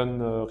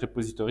Tryton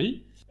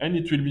repository, and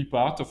it will be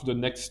part of the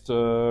next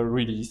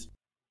release.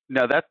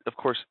 Now that, of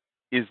course,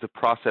 is the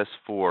process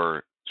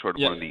for sort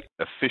of one of the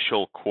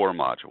official core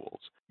modules.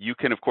 You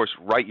can, of course,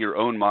 write your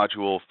own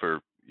module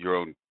for your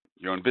own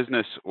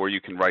business, or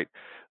you can write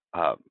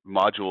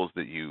modules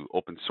that you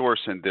open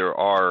source, and there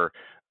are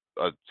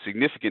a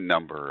significant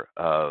number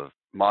of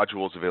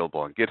modules available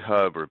on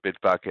GitHub or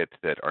Bitbucket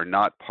that are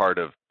not part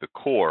of the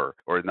core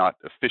or not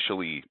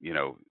officially,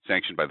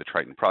 sanctioned by the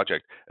Tryton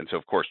project. And so,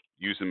 of course,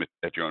 use them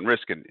at your own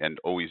risk and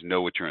always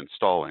know what you're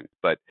installing.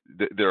 But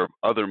there are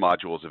other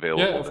modules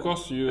available. Yeah, of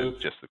course, than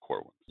just the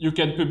core one. You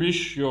can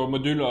publish your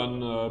module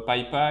on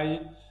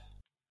PyPy.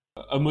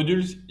 A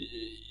module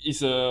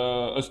is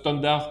a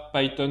standard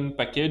Python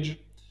package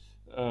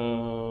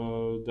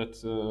that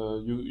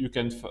you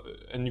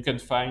can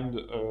find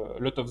a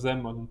lot of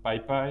them on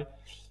PyPy.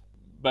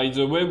 By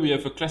the way, we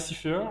have a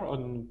classifier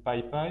on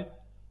PyPy,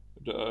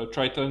 the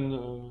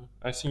Tryton.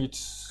 I think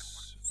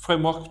it's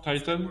framework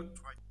Tryton,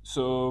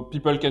 so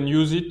people can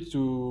use it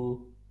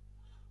to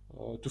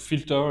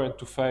filter and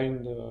to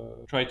find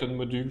Tryton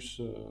modules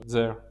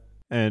there.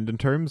 And in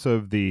terms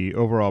of the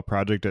overall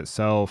project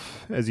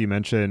itself, as you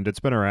mentioned,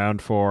 it's been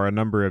around for a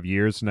number of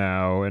years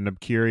now, and I'm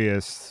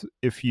curious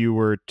if you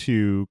were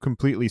to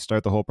completely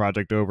start the whole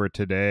project over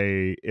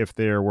today, if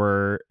there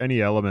were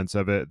any elements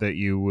of it that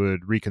you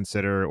would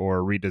reconsider or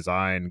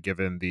redesign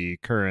given the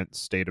current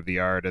state of the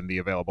art and the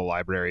available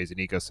libraries and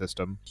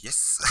ecosystem.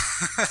 Yes.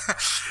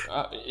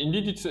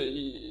 Indeed,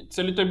 it's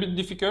a little bit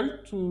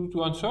difficult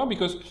to answer,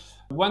 because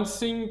one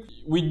thing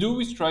we do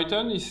with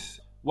Tryton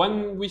is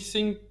when we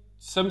think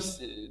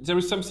there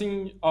is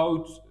something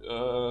out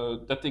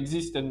that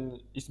exists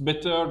and is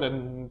better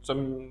than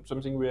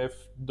something we have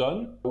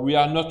done, we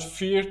are not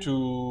fear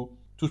to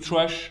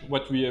trash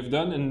what we have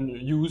done and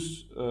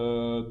use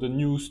the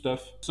new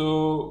stuff.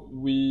 So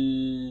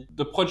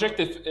the project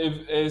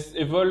has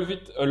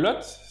evolved a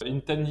lot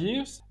in 10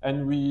 years,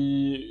 and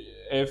we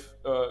have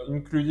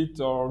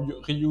included or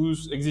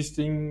reused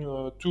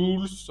existing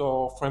tools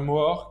or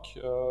framework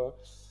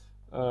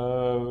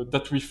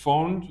that we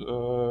found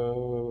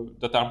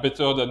that are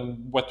better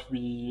than what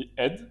we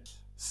had.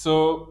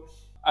 So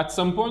at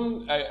some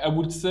point, I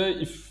would say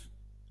if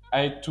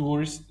I had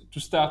to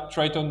start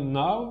Tryton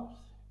now,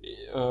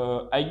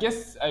 I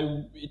guess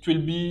it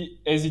will be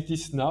as it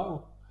is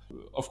now.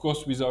 Of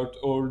course, without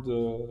all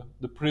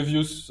the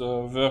previous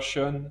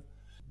version,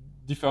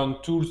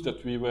 different tools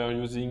that we were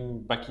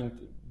using back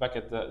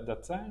at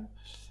that time.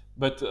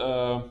 But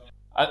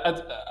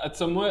At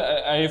some way,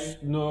 I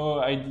have no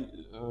idea.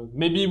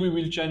 Maybe we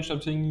will change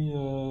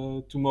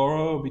something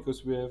tomorrow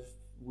because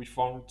we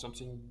found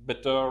something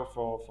better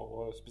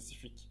for a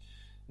specific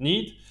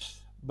need.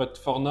 But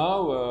for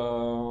now,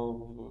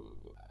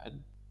 I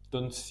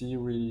don't see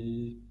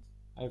really.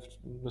 I have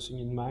nothing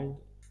in mind.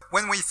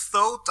 When we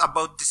thought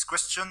about this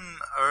question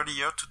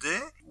earlier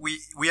today,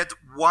 we had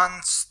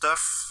one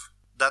stuff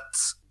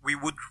that we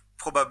would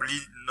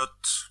probably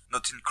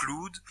not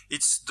include.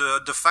 It's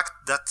the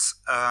fact that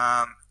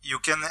you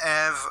can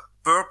have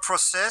per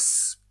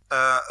process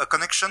a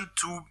connection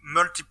to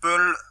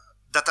multiple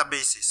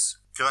databases.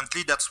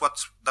 Currently, that's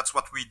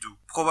what we do.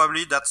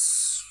 Probably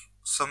that's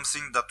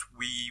something that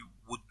we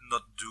would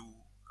not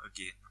do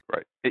again.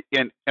 Right.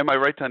 And am I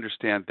right to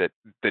understand that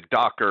the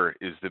Docker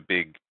is the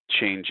big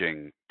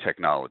changing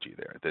technology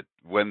there? That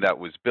when that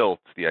was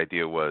built, the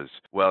idea was,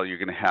 well, you're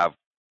going to have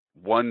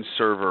one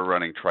server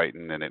running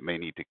Tryton and it may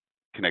need to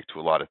connect to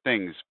a lot of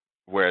things,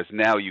 whereas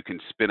now you can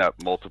spin up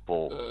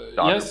multiple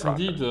Docker yes,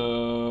 processes. Indeed.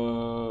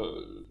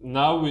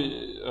 Now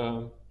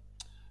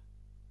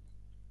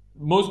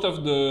most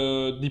of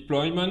the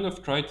deployment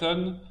of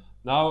Tryton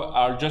now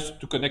are just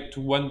to connect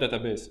to one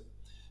database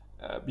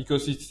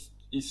because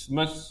it's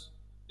much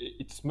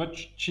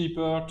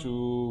cheaper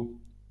to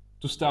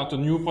start a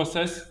new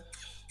process,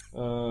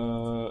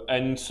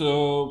 and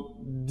so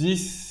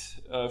this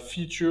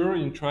feature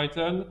in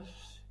Tryton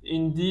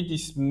indeed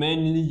is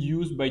mainly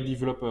used by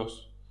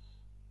developers.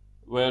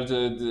 Where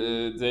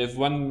they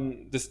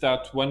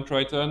start one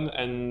Tryton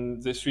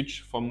and they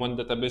switch from one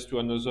database to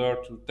another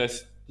to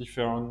test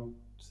different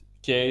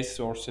case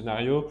or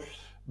scenario.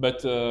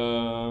 But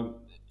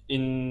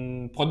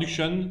in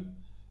production,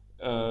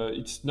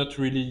 it's not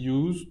really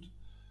used.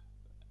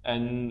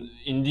 And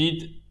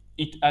indeed,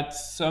 it adds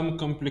some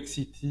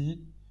complexity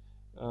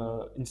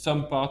in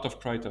some part of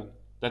Tryton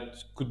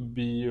that could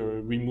be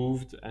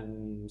removed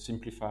and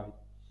simplified.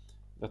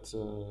 That's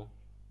a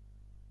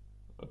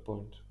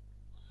point.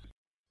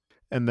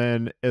 And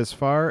then as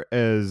far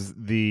as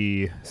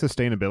the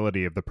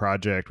sustainability of the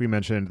project, we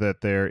mentioned that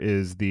there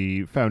is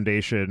the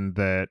foundation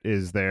that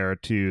is there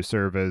to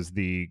serve as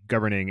the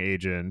governing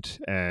agent,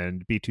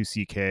 and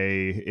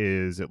B2CK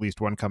is at least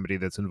one company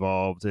that's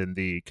involved in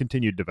the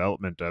continued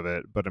development of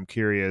it. But I'm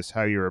curious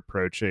how you're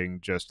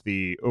approaching just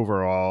the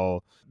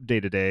overall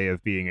day-to-day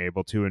of being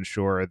able to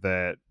ensure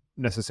that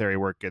necessary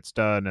work gets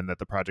done and that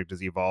the project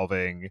is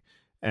evolving,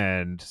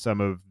 and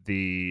some of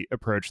the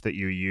approach that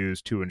you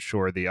use to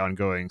ensure the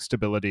ongoing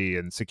stability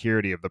and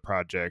security of the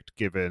project,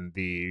 given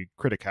the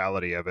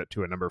criticality of it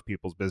to a number of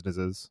people's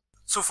businesses.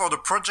 So for the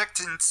project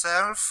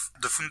itself,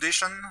 the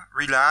foundation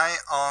rely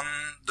on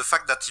the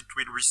fact that it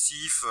will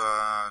receive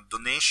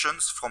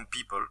donations from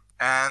people,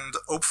 and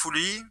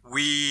hopefully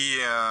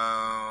we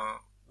are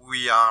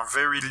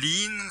very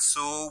lean,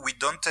 so we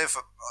don't have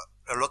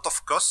a lot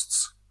of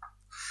costs.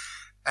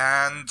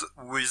 And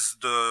with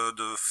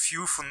the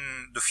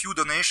few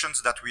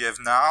donations that we have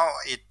now,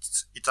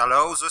 it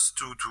allows us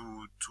to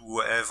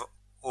have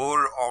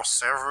all our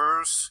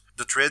servers,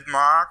 the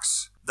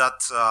trademarks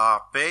that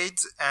are paid,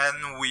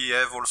 and we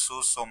have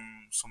also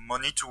some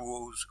money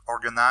to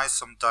organize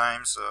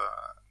sometimes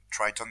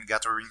Tryton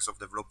gatherings of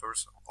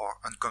developers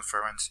and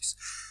conferences.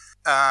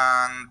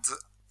 And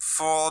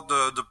for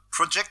the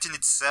project in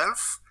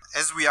itself,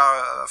 as we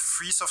are a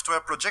free software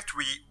project,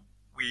 we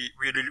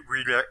really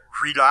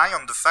rely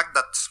on the fact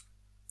that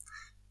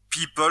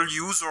people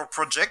use our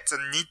project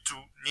and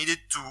need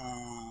it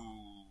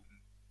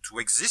to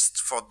exist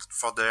for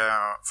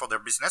their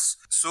business.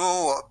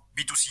 So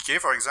B2CK,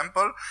 for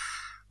example,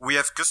 we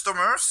have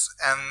customers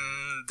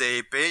and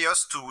they pay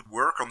us to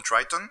work on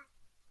Tryton,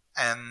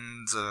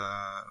 and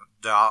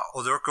there are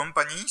other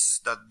companies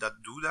that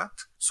do that.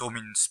 Some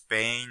in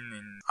Spain,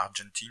 in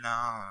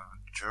Argentina,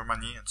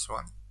 Germany, and so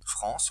on.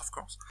 France, of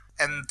course.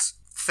 And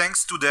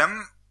thanks to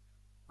them,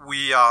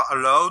 we are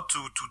allowed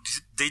to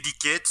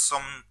dedicate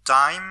some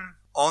time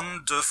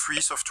on the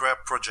free software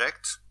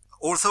project.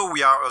 Although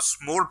we are a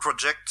small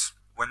project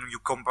when you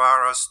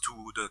compare us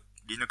to the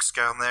Linux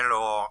kernel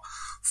or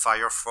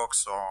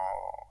Firefox or,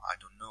 I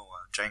don't know,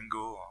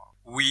 Django,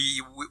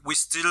 we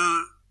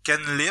still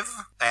can live,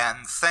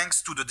 and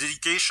thanks to the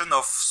dedication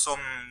of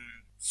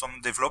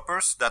some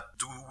developers that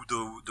do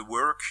the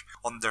work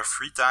on their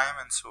free time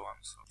and so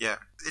on. So, yeah,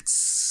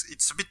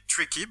 it's a bit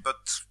tricky,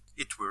 but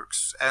it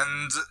works.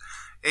 And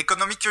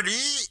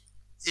economically,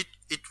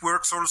 it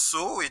works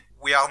also.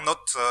 We are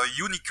not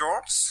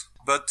unicorns,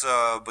 but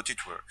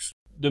it works.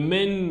 The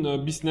main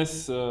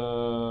business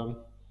plan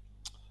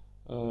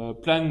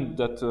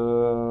that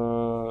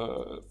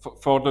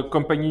for the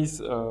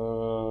companies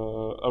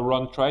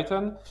around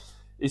Tryton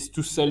is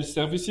to sell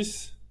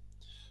services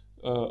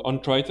on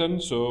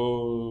Tryton.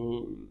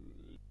 So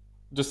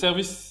the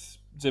service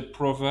they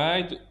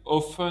provide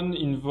often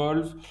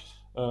involve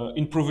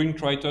improving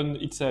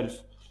Tryton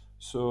itself.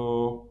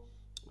 So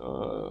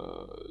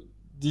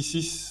this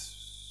is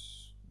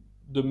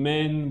the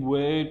main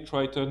way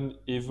Tryton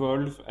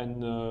evolve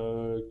and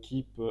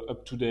keep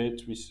up to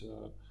date with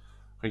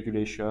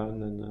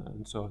regulation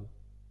and so on.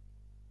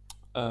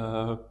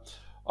 The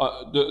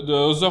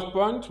other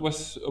point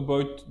was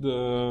about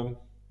the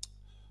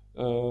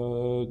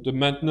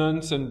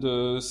maintenance and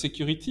the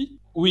security.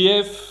 We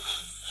have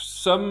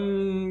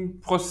some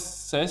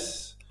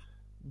process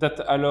that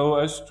allow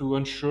us to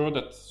ensure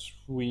that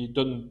we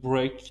don't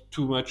break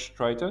too much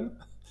Tryton.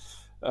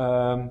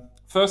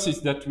 First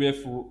is that we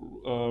have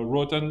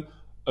written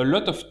a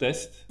lot of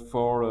tests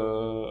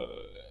for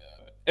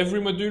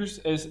every module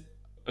has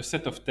a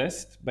set of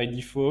tests by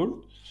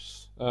default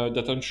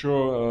that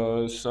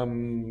ensure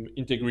some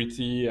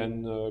integrity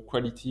and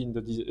quality in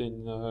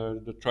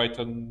the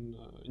Tryton,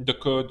 in the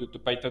code, the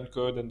Python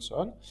code, and so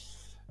on.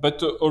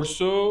 But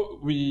also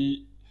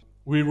we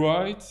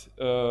write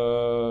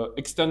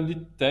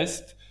extended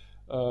tests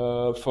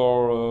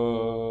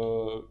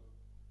for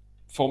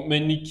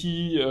many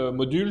key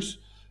modules,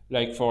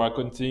 like for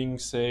accounting,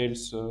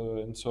 sales,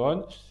 and so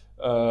on.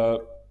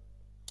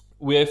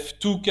 We have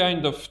two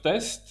kinds of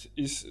tests.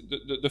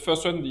 The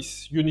first one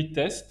is unit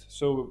test.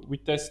 So we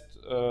test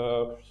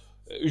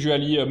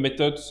usually a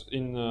method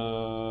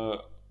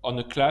on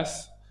a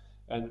class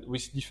and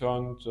with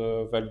different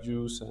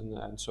values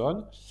and so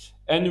on.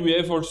 And we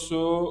have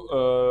also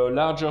a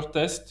larger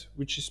test,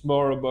 which is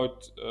more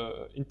about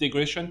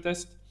integration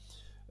test,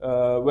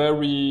 where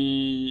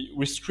we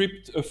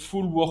script a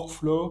full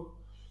workflow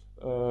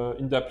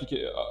in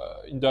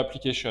the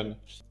application.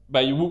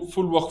 By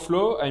full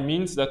workflow, I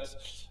mean that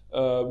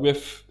we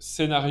have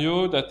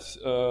scenario that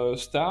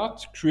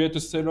start, create a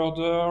sale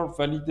order,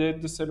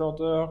 validate the sale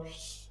order,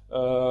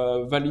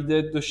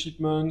 validate the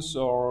shipments,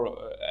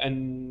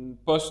 and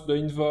post the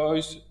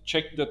invoice,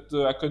 check that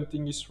the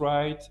accounting is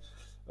right,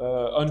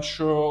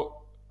 ensure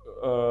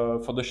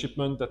for the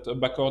shipment that a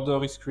back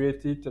order is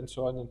created, and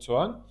so on and so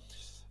on.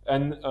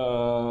 And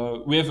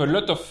we have a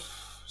lot of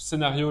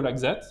scenario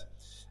like that.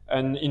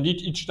 And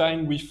indeed, each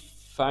time we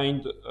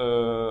find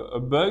a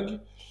bug,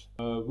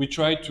 we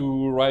try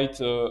to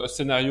write a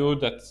scenario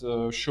that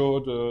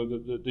shows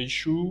the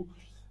issue,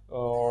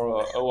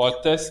 or a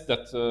test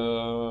that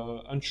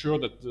ensure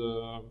that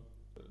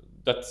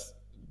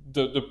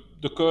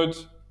the code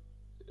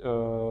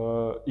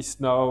is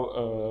now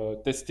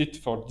tested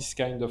for this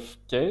kind of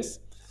case.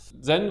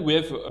 Then we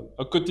have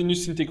a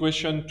continuous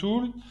integration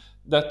tool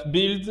that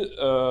build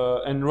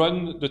and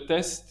run the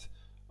test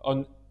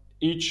on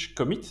each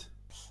commit.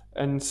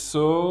 And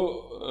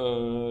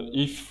so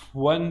if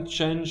one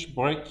change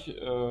break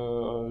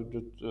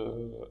the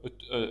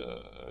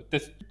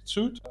test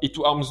suite, it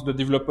harms the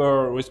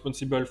developer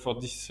responsible for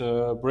this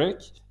break,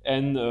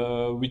 and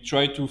we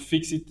try to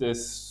fix it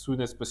as soon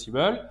as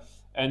possible.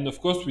 And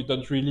of course, we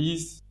don't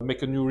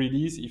make a new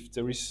release if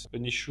there is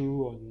an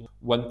issue on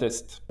one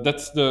test.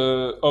 That's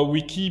how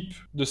we keep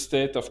the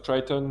state of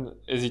Tryton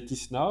as it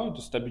is now,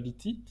 the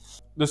stability.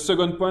 The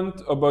second point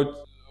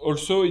about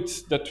also,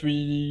 it's that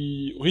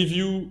we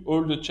review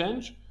all the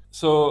change.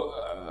 So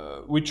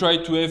we try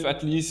to have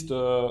at least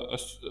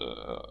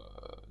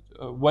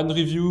one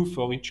review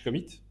for each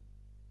commit.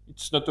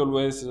 It's not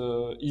always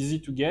easy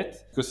to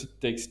get because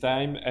it takes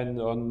time, and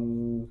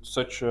on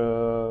such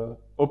an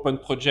open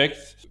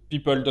project,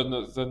 people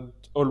don't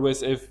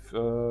always have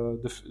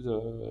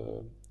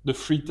the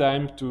free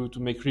time to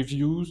make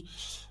reviews.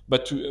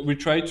 But we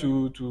try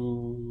to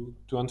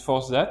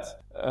enforce that.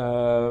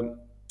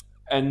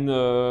 And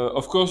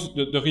of course,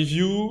 the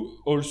review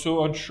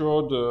also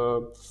ensure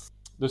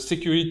the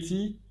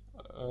security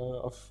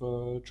of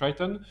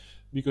Tryton,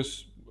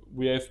 because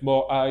we have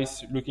more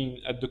eyes looking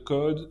at the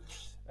code,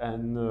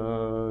 and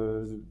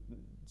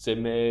they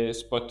may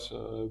spot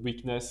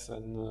weakness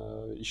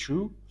and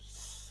issue.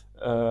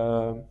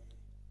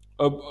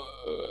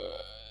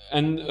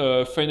 And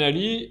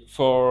finally,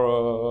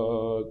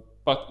 for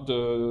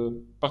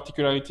the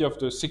particularity of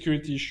the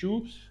security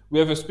issue, we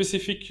have a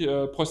specific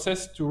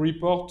process to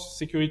report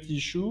security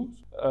issues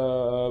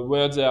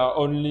where they are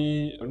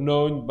only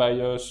known by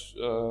a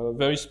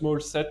very small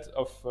set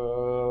of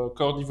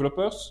core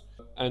developers,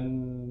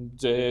 and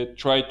they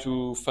try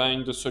to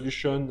find a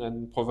solution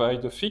and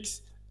provide a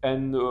fix.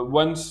 And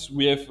once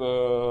we have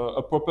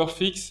a proper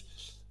fix,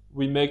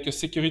 we make a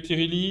security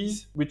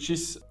release, which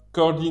is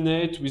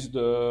coordinate with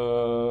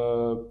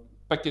the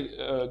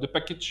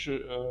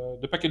packager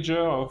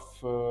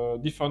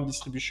of different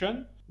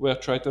distribution where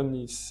Tryton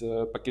is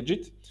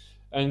packaged.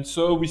 And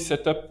so we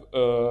set up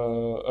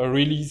a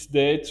release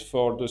date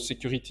for the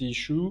security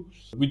issue,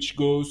 which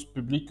goes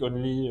public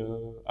only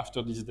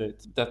after this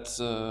date. That's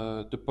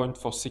the point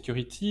for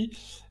security.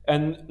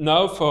 And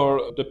now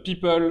for the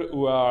people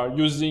who are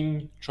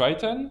using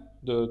Tryton,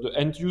 the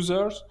end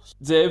users,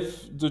 they have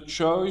the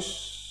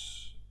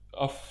choice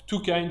of two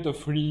kinds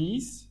of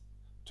release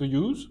to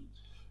use.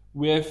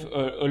 We have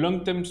a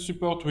long-term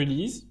support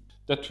release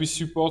that we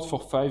support for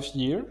 5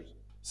 years.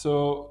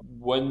 So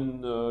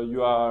when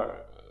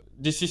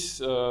this is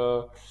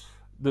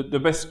the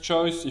best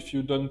choice if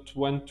you don't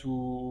want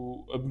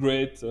to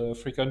upgrade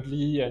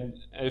frequently and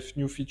have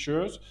new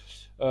features.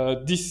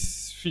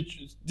 This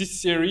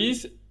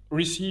series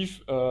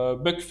receive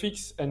bug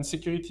fix and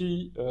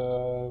security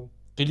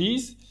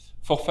release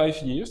for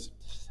 5 years.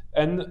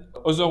 And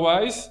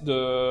otherwise,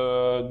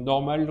 the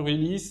normal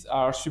release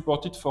are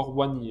supported for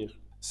 1 year.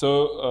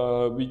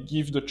 So we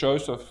give the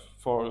choice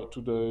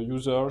to the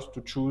users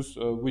to choose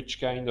which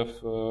kind of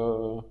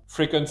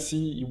frequency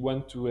you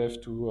want to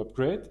have to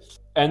upgrade.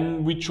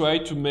 And we try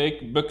to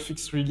make bug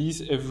fix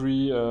release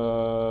every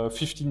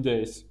 15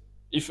 days.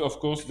 If, of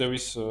course, there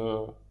is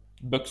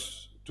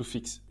bugs to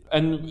fix.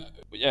 And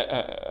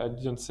I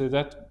didn't say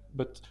that,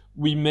 but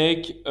we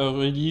make a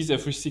release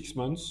every 6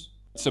 months.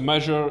 It's a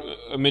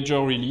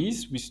major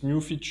release with new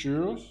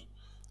features,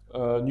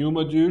 new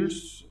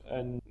modules,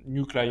 and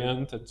new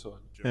client, and so on.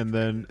 And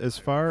then as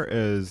far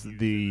as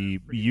the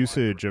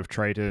usage of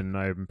Tryton,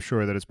 I'm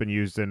sure that it's been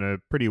used in a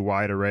pretty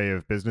wide array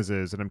of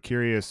businesses, and I'm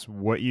curious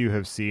what you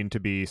have seen to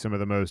be some of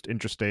the most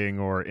interesting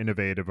or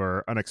innovative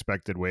or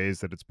unexpected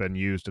ways that it's been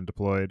used and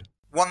deployed.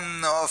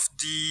 One of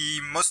the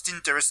most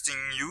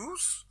interesting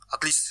use,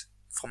 at least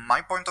from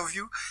my point of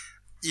view,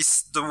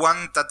 is the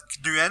one that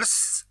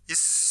GNU-Health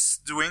is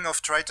doing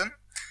of Tryton.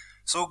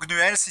 So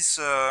GNU-Health is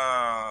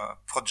a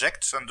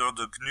project under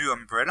the GNU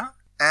umbrella,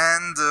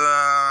 and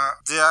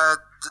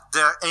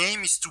their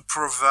aim is to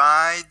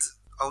provide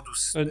an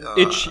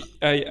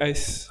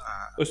HIS,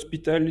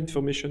 Hospital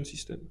Information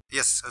System.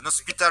 Yes, an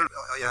hospital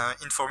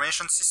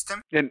information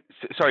system. And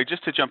sorry,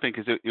 just to jump in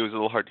because it was a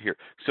little hard to hear.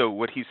 So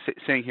what he's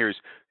saying here is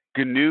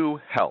GNU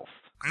Health.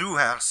 GNU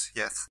Health,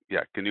 yes.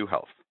 Yeah, GNU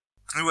Health.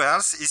 GNU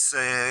Health is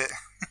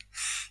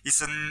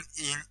an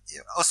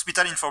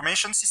hospital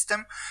information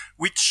system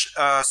which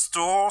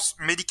stores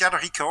medical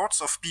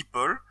records of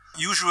people,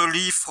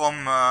 usually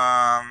from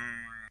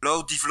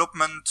low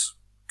development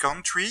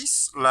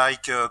countries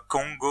like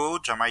Congo,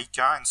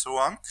 Jamaica, and so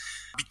on.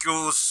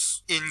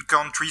 Because in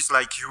countries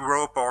like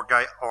Europe or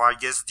I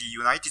guess the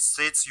United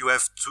States, you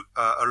have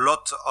a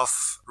lot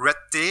of red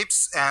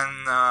tapes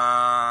and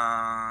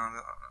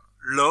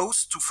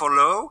laws to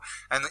follow,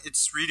 and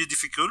it's really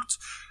difficult.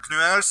 GNU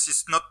Health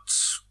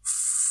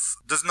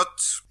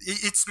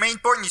its main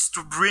point is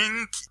to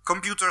bring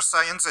computer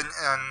science and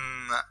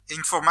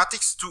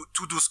informatics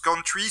to those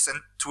countries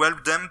and to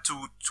help them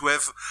to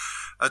have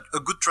a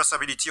good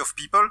traceability of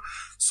people.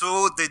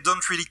 So they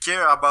don't really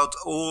care about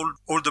all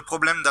the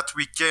problem that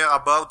we care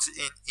about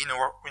in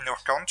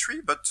our country,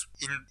 but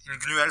in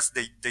GNU Health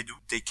they do.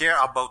 They care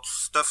about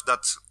stuff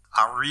that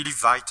are really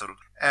vital.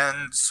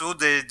 And so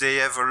they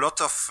have a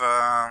lot of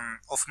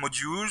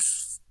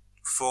modules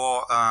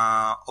for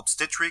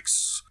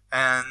obstetrics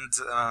and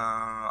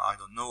I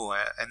don't know,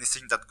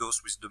 anything that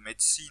goes with the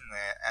medicine,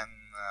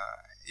 and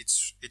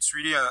it's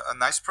really a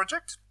nice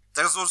project.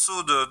 There's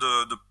also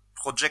the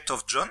project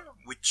of John,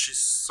 which is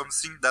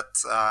something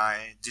that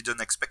I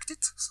didn't expect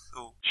it.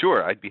 So.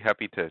 Sure, I'd be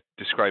happy to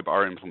describe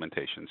our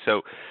implementation.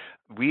 So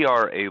we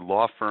are a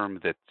law firm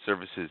that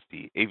services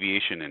the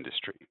aviation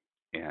industry,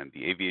 and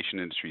the aviation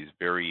industry is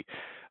very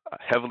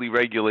heavily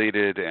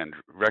regulated and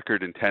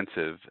record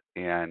intensive,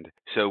 and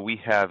so we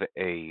have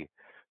a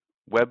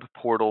web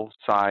portal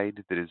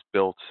side that is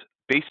built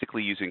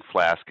basically using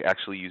Flask,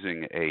 actually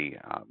using a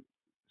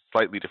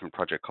slightly different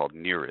project called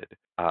myriad,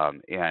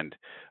 and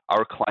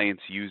our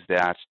clients use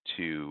that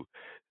to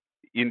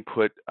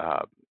input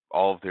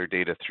all of their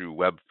data through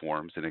web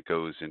forms, and it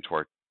goes into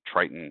our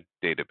Tryton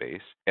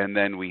database. And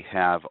then we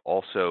have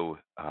also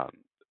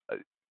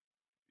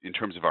in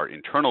terms of our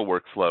internal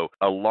workflow,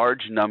 a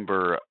large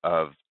number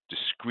of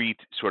discrete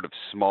sort of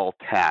small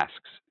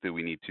tasks that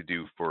we need to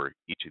do for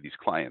each of these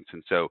clients.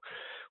 And so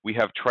we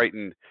have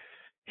Tryton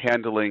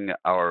handling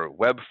our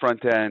web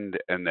front end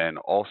and then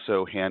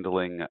also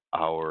handling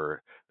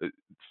our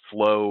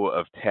flow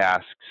of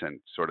tasks and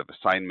sort of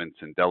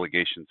assignments and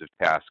delegations of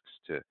tasks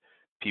to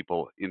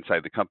people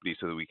inside the company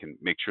so that we can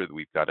make sure that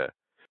we've got a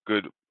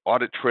good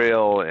audit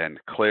trail and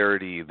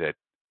clarity that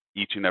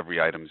each and every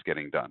item is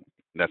getting done.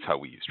 And that's how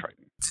we use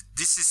Tryton.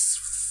 This is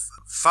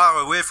far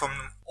away from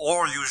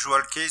all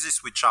usual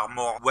cases, which are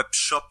more web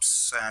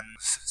shops and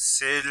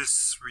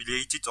sales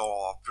related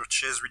or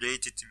purchase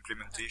related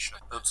implementation.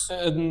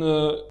 And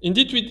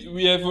indeed,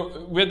 we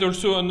had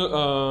also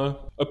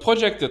a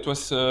project that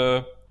was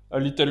a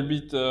little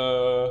bit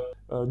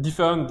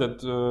different than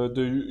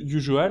the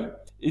usual.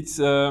 It's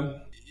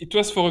a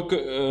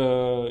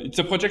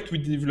project we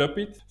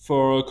developed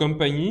for a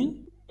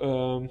company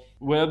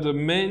where the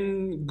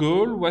main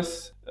goal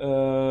was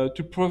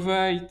to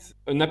provide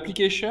an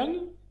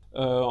application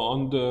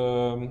on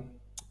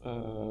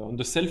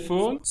the cell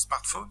phone,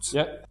 smartphones,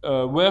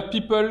 where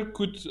people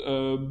could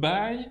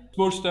buy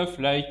small stuff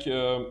like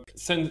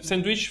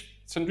sandwiches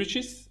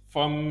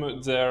from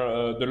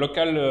the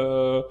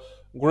local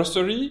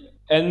grocery,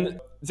 and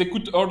they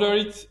could order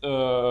it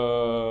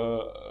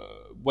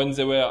when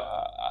they were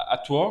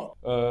at work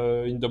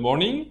in the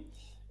morning,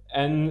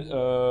 and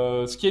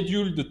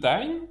schedule the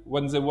time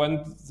when they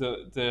want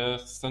their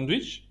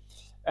sandwich.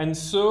 And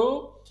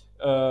so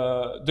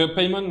the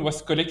payment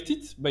was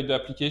collected by the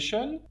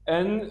application,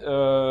 and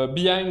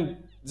behind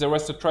there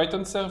was a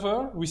Tryton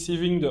server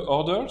receiving the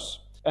orders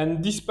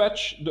and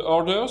dispatch the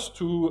orders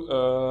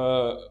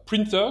to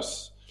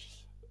printers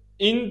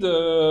in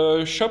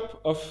the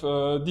shop of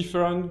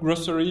different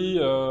grocery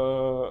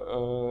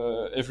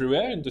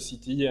everywhere in the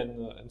city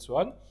and so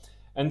on.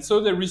 And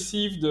so they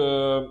received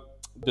the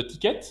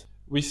ticket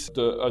with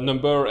a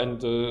number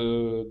and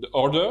the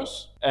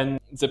orders, and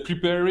they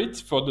prepare it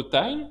for the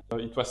time.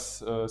 It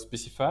was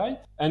specified.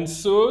 And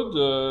so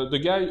the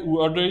guy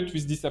who ordered it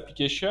with this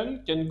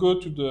application can go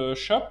to the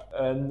shop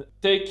and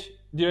take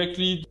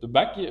directly the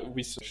bag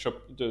with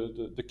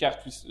the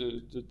cart with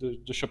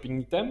the shopping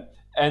item,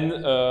 and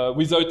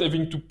without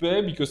having to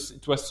pay because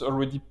it was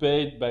already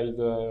paid by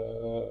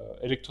the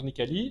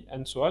electronically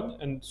and so on.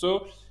 And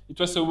so it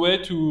was a way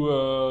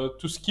to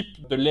skip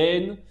the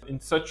lane in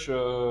such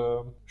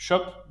a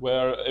shop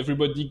where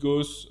everybody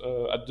goes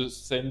at the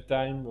same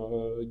time,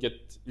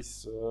 get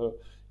his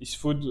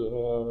food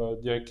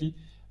directly.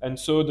 And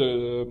so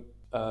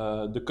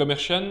the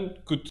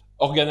commerciant could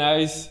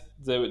organize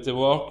the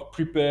work,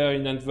 prepare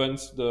in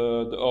advance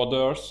the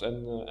orders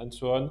and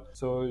so on.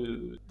 So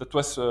that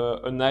was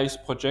a nice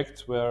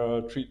project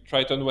where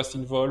Tryton was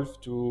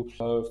involved to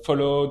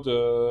follow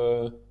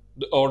the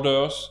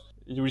orders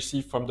you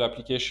receive from the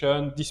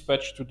application,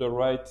 dispatch to the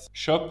right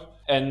shop,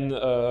 and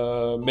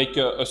make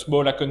a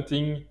small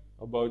accounting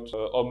about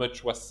how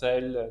much was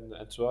sold and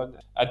so on.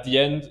 At the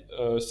end,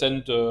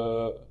 send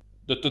the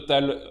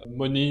total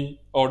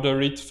money,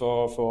 order it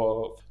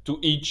for to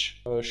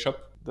each shop.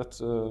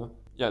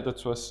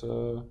 That was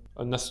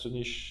an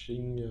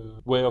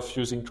astonishing way of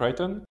using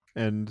Tryton.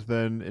 And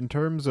then in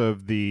terms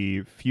of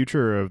the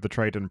future of the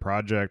Tryton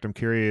project, I'm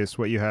curious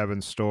what you have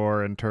in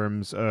store in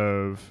terms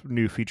of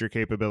new feature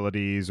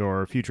capabilities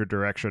or future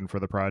direction for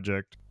the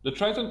project. The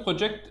Tryton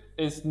project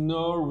is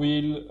no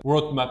real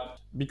roadmap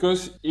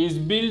because it's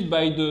built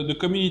by the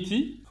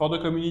community, for the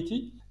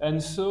community.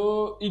 And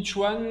so each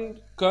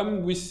one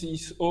comes with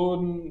his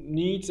own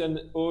needs and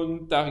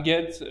own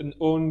targets and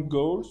own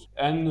goals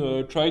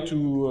and try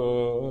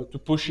to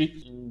push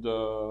it in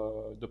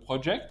the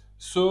project.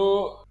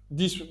 So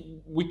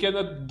we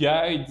cannot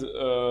guide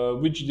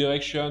which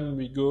direction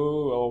we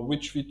go or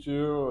which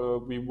feature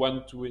we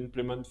want to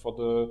implement for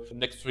the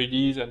next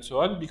release and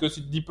so on, because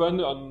it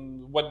depends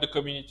on what the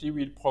community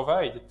will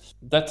provide.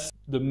 That's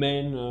the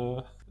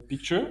main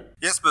picture.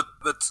 Yes, but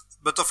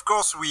of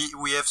course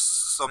we have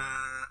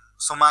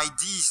some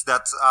ideas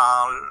that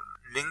are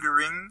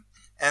lingering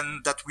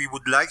and that we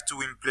would like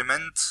to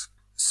implement.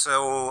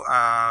 So,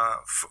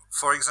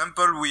 for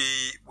example,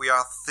 we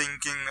are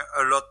thinking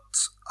a lot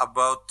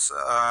about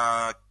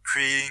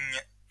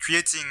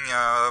creating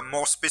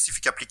more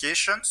specific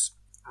applications.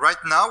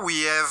 Right now,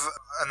 we have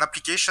an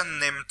application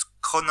named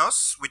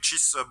Chronos, which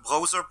is a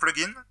browser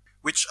plugin,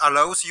 which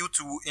allows you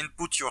to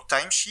input your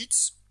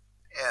timesheets.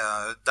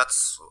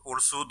 That's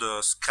also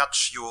the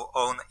scratch your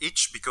own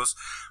itch, because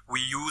we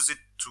use it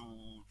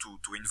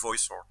to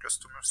invoice our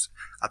customers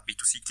at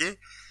B2CK.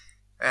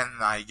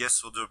 And I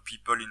guess other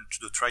people in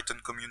the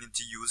Tryton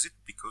community use it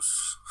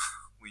because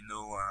we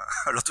know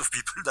a lot of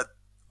people that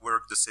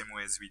work the same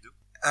way as we do.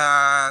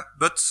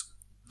 But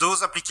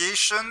those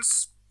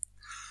applications,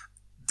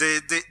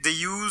 they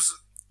use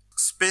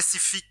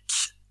specific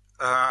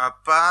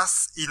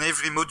paths in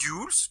every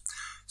module.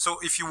 So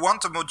if you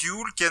want a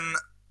module, can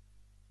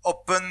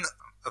open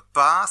a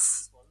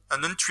path,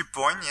 an entry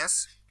point,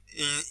 yes,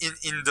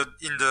 in the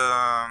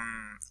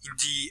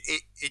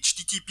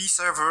HTTP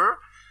server,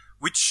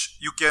 which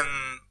you can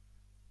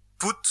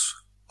put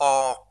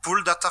or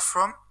pull data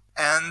from.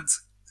 And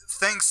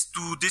thanks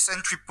to this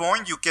entry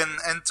point, you can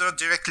enter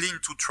directly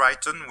into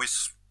Tryton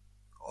with,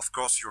 of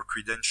course, your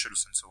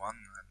credentials and so on,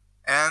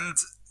 and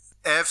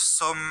have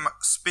some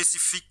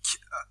specific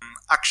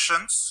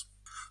actions.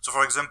 So,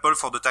 for example,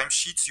 for the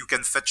timesheets, you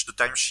can fetch the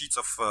timesheets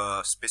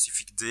of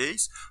specific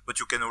days, but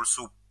you can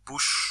also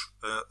push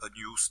a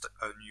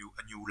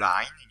new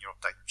line in your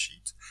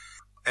timesheet.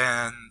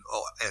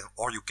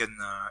 Or you can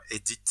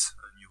edit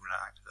a new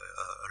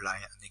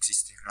line, an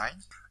existing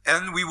line.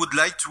 And we would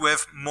like to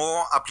have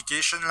more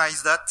applications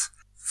like that.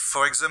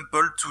 For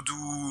example, to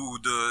do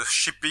the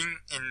shipping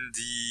in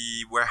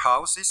the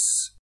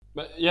warehouses.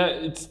 But yeah,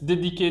 it's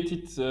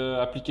dedicated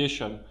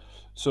application.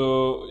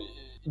 So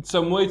in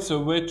some way, it's a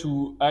way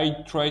to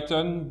hide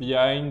Tryton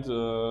behind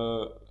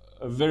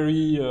a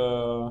very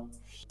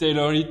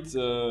tailored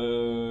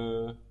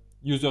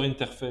user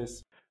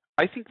interface.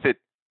 I think that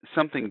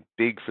something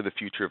big for the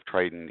future of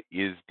Tryton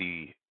is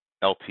the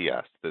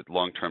LTS, the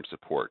long-term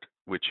support,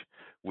 which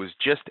was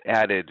just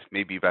added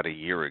maybe about a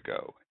year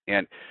ago.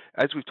 And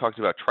as we've talked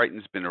about,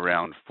 Tryton's been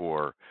around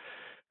for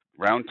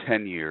around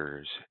 10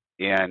 years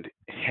and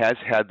has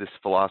had this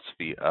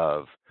philosophy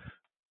of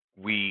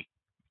we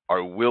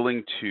are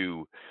willing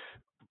to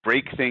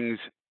break things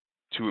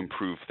to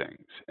improve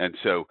things. And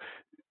so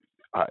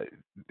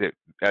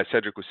as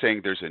Cédric was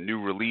saying, there's a new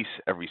release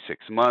every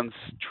 6 months.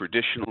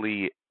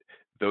 Traditionally,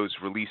 those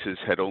releases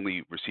had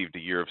only received a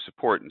year of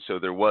support, and so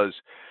there was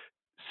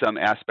some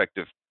aspect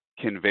of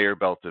conveyor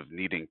belt of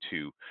needing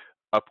to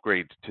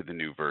upgrade to the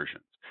new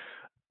versions.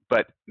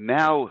 But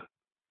now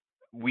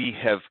we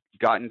have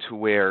gotten to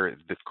where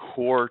the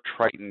core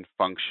Tryton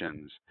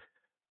functions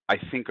I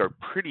think are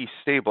pretty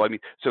stable. I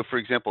mean, so for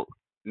example,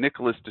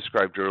 Nicolas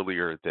described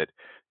earlier that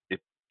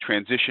it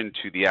transitioned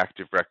to the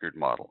active record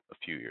model a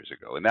few years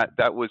ago, and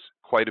that was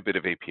quite a bit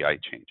of API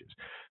changes.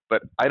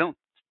 But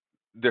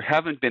there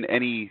haven't been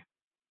any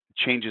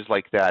changes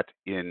like that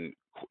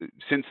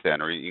since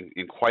then, or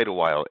in quite a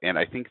while. And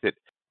I think that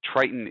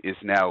Tryton is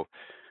now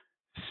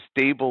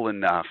stable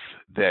enough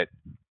that,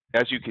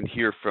 as you can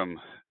hear from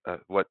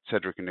what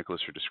Cédric and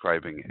Nicolas are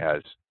describing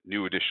as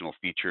new additional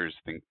features,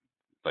 things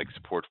like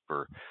support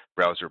for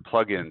browser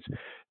plugins,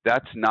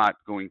 that's not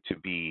going to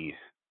be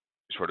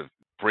sort of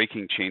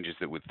breaking changes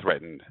that would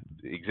threaten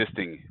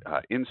existing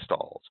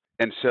installs.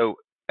 And so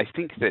I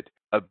think that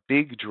a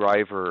big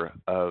driver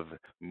of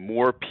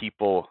more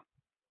people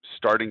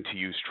starting to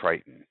use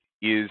Tryton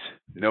is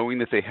knowing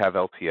that they have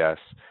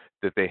LTS,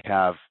 that they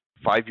have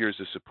 5 years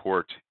of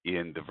support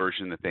in the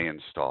version that they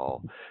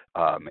install,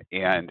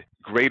 and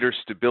greater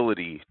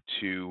stability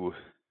to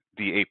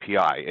the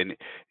API. And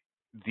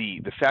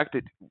the fact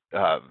that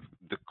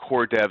the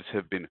core devs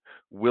have been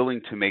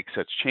willing to make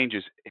such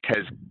changes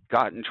has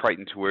gotten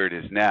Tryton to where it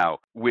is now,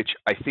 which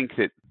I think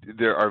that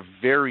there are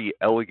very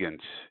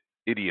elegant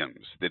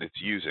idioms that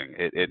it's using.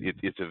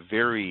 It's a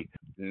very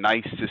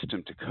nice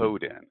system to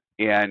code in.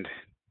 And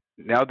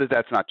now that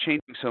that's not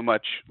changing so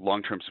much,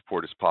 long-term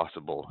support is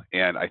possible.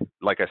 And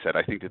like I said,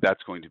 I think that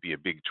that's going to be a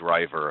big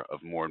driver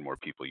of more and more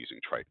people using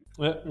Tryton.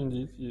 Yeah,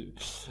 indeed.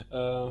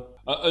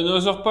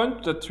 Another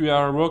point that we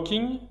are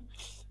working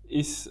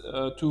is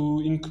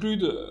to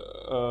include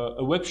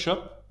a web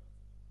shop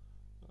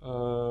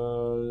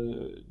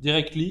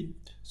directly.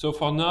 So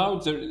for now,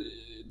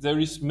 there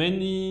is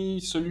many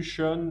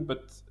solution,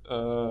 but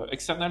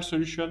external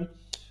solution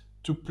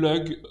to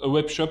plug a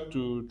web shop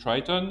to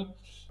Tryton.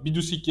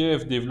 B2CK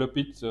have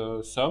developed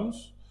some,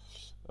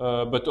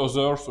 but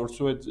others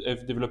also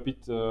have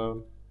developed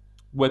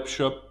web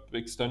shop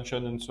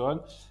extension and so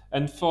on.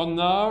 And for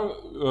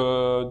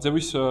now, there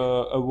is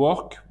a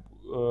work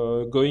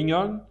going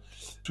on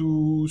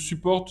to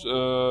support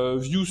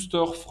View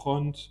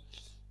Storefront,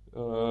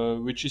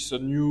 which is a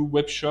new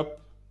web shop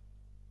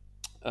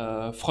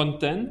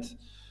front end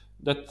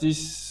that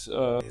is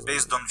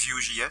based on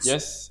Vue.js.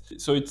 Yes,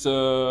 so it's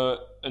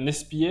an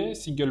SPA,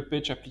 single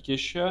page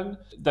application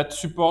that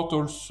support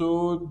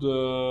also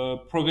the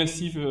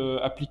progressive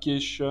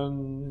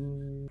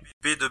application.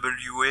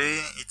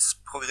 PWA, it's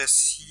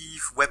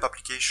progressive web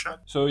application.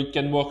 So it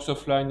can work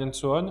offline and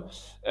so on.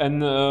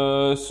 And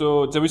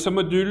so there is a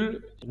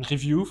module in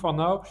review for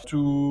now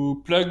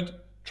to plug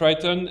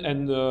Tryton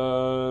and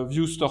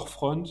Vue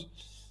Storefront.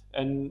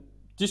 And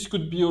this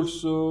could be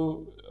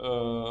also,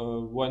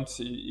 once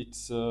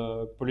it's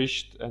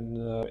polished and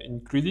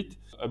included,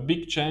 a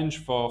big change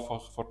for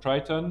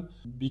Tryton,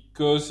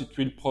 because it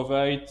will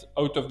provide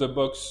out of the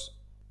box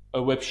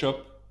a web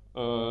shop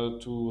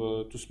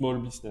to small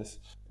business.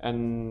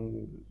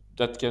 And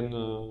that can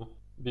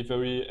be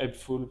very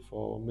helpful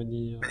for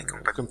many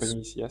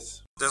companies,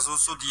 yes. There's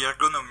also the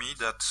ergonomy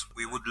that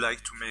we would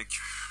like to make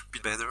a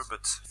bit better, but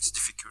it's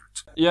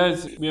difficult.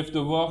 Yes, we have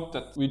the work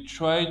that we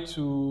try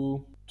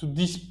to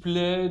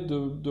display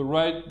the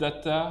right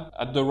data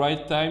at the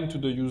right time to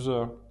the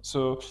user.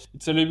 So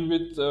it's a little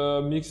bit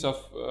a mix of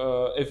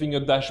having a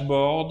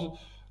dashboard,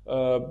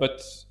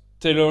 but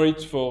tailor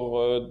it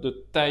for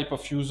the type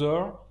of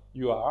user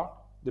you are,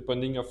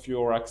 depending of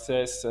your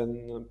access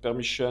and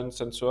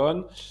permissions and so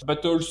on,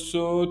 but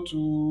also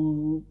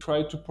to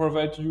try to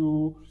provide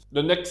you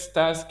the next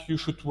task you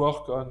should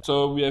work on.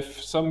 So we have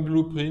some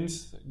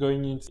blueprints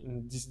going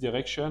in this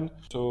direction.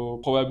 So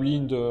probably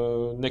in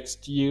the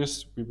next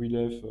years, we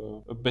will have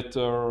a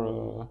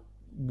better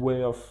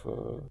way of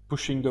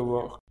pushing the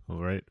work. All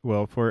right.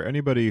 Well, for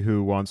anybody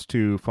who wants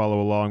to follow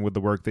along with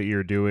the work that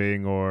you're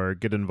doing or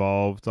get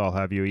involved, I'll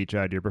have you each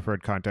add your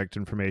preferred contact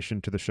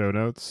information to the show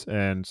notes.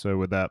 And so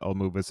with that, I'll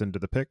move us into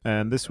the pick.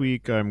 And this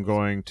week, I'm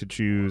going to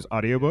choose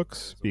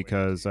audiobooks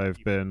because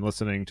I've been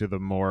listening to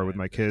them more with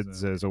my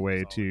kids as a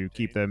way to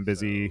keep them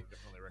busy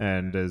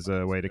and as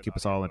a way to keep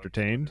us all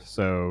entertained.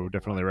 So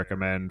definitely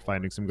recommend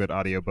finding some good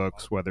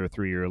audiobooks, whether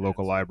through your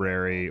local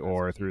library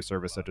or through a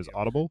service such as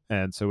Audible.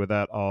 And so with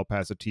that, I'll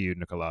pass it to you,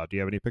 Nicolas. Do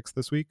you have any picks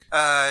this week?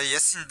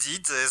 Yes,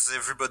 indeed. As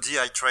everybody,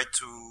 I try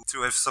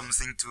to have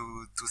something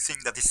to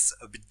think that is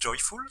a bit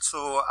joyful.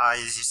 So I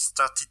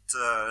started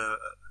to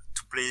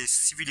play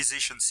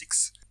Civilization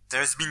 6.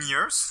 There's been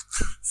years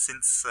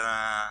since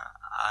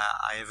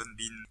I haven't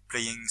been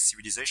playing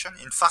Civilization.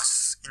 In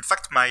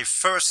fact, my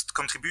first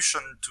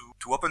contribution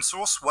to open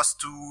source was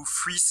to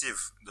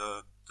FreeCiv,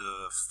 the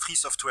free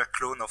software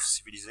clone of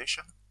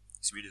Civilization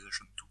 2.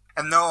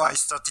 And now I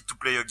started to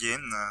play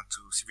again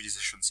to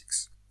Civilization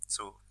 6.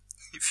 So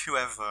if you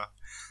have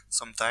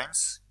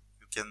sometimes,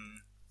 you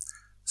can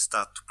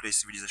start to play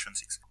Civilization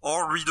 6.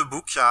 Or read a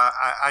book.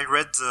 I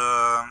read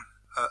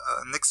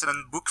an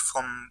excellent book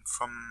from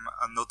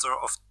an author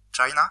of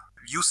China,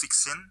 Liu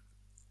Cixin.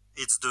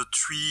 It's the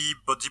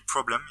three-body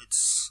problem.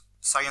 It's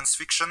science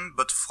fiction,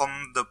 but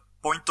from the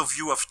point of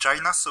view of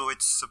China, so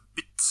it's a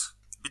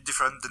bit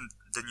different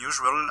than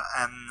usual.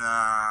 And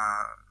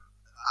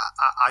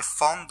I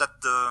found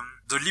that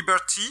the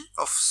liberty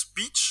of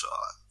speech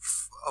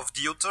of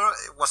the author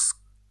was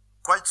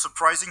quite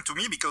surprising to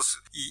me, because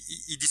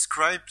he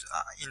described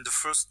in the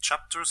first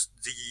chapters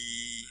the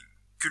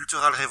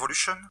cultural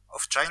revolution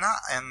of China,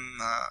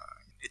 and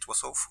it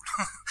was awful.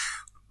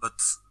 But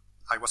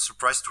I was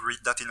surprised to read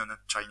that in a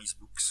Chinese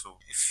book. So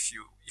if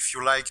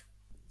you like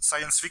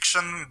science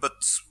fiction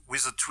but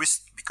with a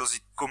twist because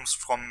it comes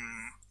from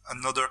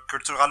another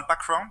cultural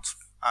background,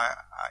 I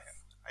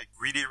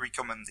really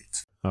recommend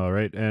it. All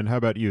right. And how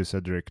about you,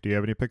 Cédric? Do you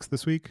have any picks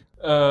this week?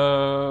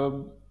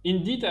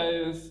 Indeed,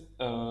 I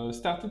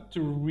started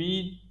to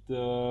read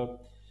the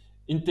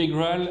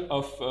integral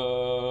of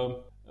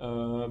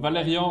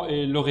Valérian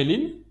et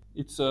Laureline.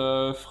 It's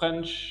a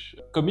French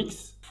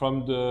comics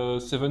from the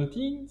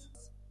 70s.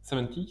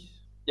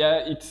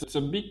 Yeah, it's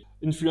a big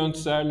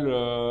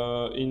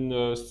influential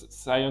in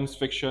science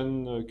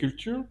fiction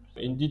culture.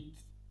 Indeed,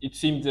 it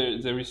seems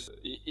there is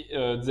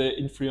they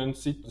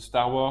influenced the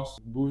Star Wars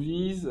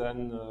movies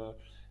and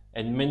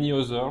many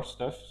other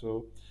stuff.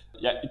 So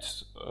yeah,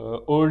 it's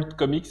old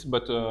comics,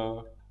 but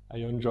I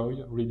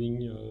enjoy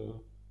reading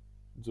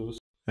those.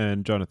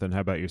 And Jonathan, how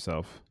about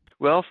yourself?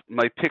 Well,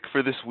 my pick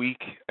for this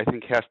week, I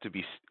think, has to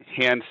be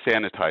hand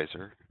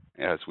sanitizer,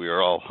 as we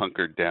are all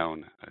hunkered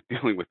down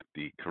dealing with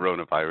the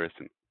coronavirus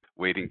and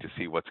waiting to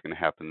see what's going to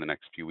happen the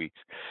next few weeks.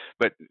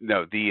 But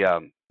no,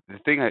 the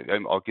thing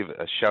I'll give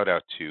a shout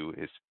out to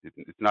is,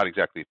 it's not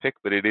exactly a pick,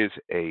 but it is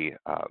a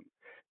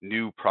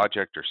new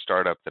project or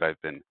startup that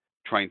I've been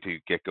trying to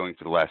get going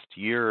for the last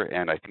year,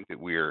 and I think that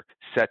we're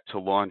set to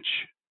launch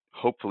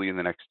hopefully in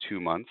the next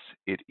 2 months.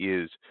 It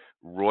is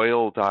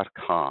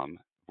Royal.com,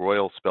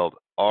 Royal spelled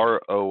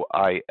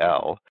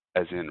ROIL,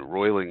 as in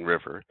Roiling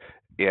River,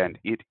 and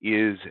it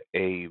is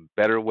a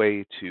better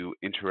way to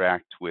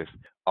interact with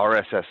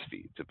RSS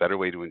feeds, a better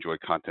way to enjoy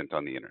content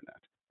on the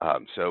internet.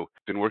 So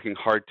been working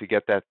hard to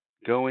get that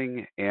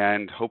going,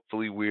 and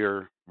hopefully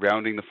we're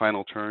rounding the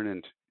final turn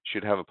and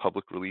should have a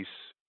public release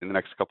in the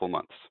next couple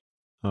months.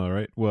 All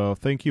right. Well,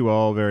 thank you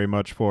all very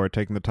much for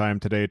taking the time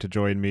today to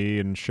join me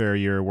and share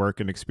your work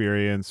and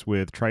experience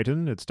with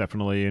Tryton. It's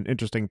definitely an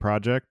interesting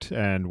project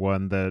and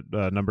one that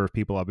a number of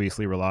people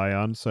obviously rely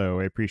on. So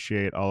I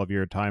appreciate all of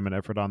your time and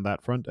effort on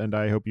that front, and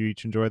I hope you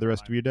each enjoy the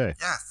rest of your day.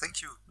 Yeah,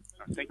 thank you.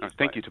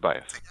 Thank you,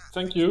 Tobias.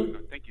 Thank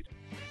you.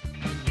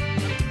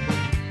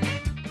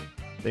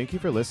 Thank you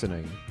for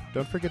listening.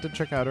 Don't forget to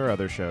check out our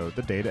other show,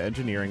 the Data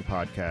Engineering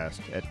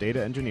Podcast, at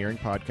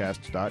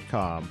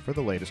dataengineeringpodcast.com for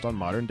the latest on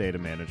modern data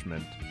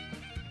management.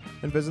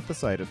 And visit the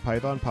site at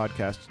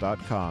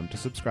pythonpodcast.com to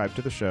subscribe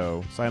to the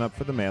show, sign up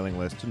for the mailing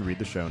list, and read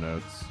the show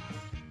notes.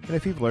 And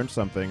if you've learned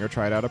something or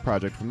tried out a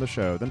project from the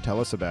show, then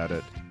tell us about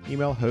it.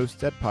 Email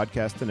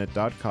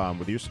hosts@podcastinit.com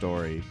with your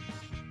story.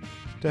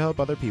 To help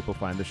other people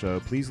find the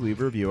show, please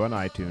leave a review on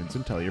iTunes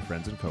and tell your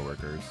friends and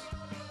coworkers.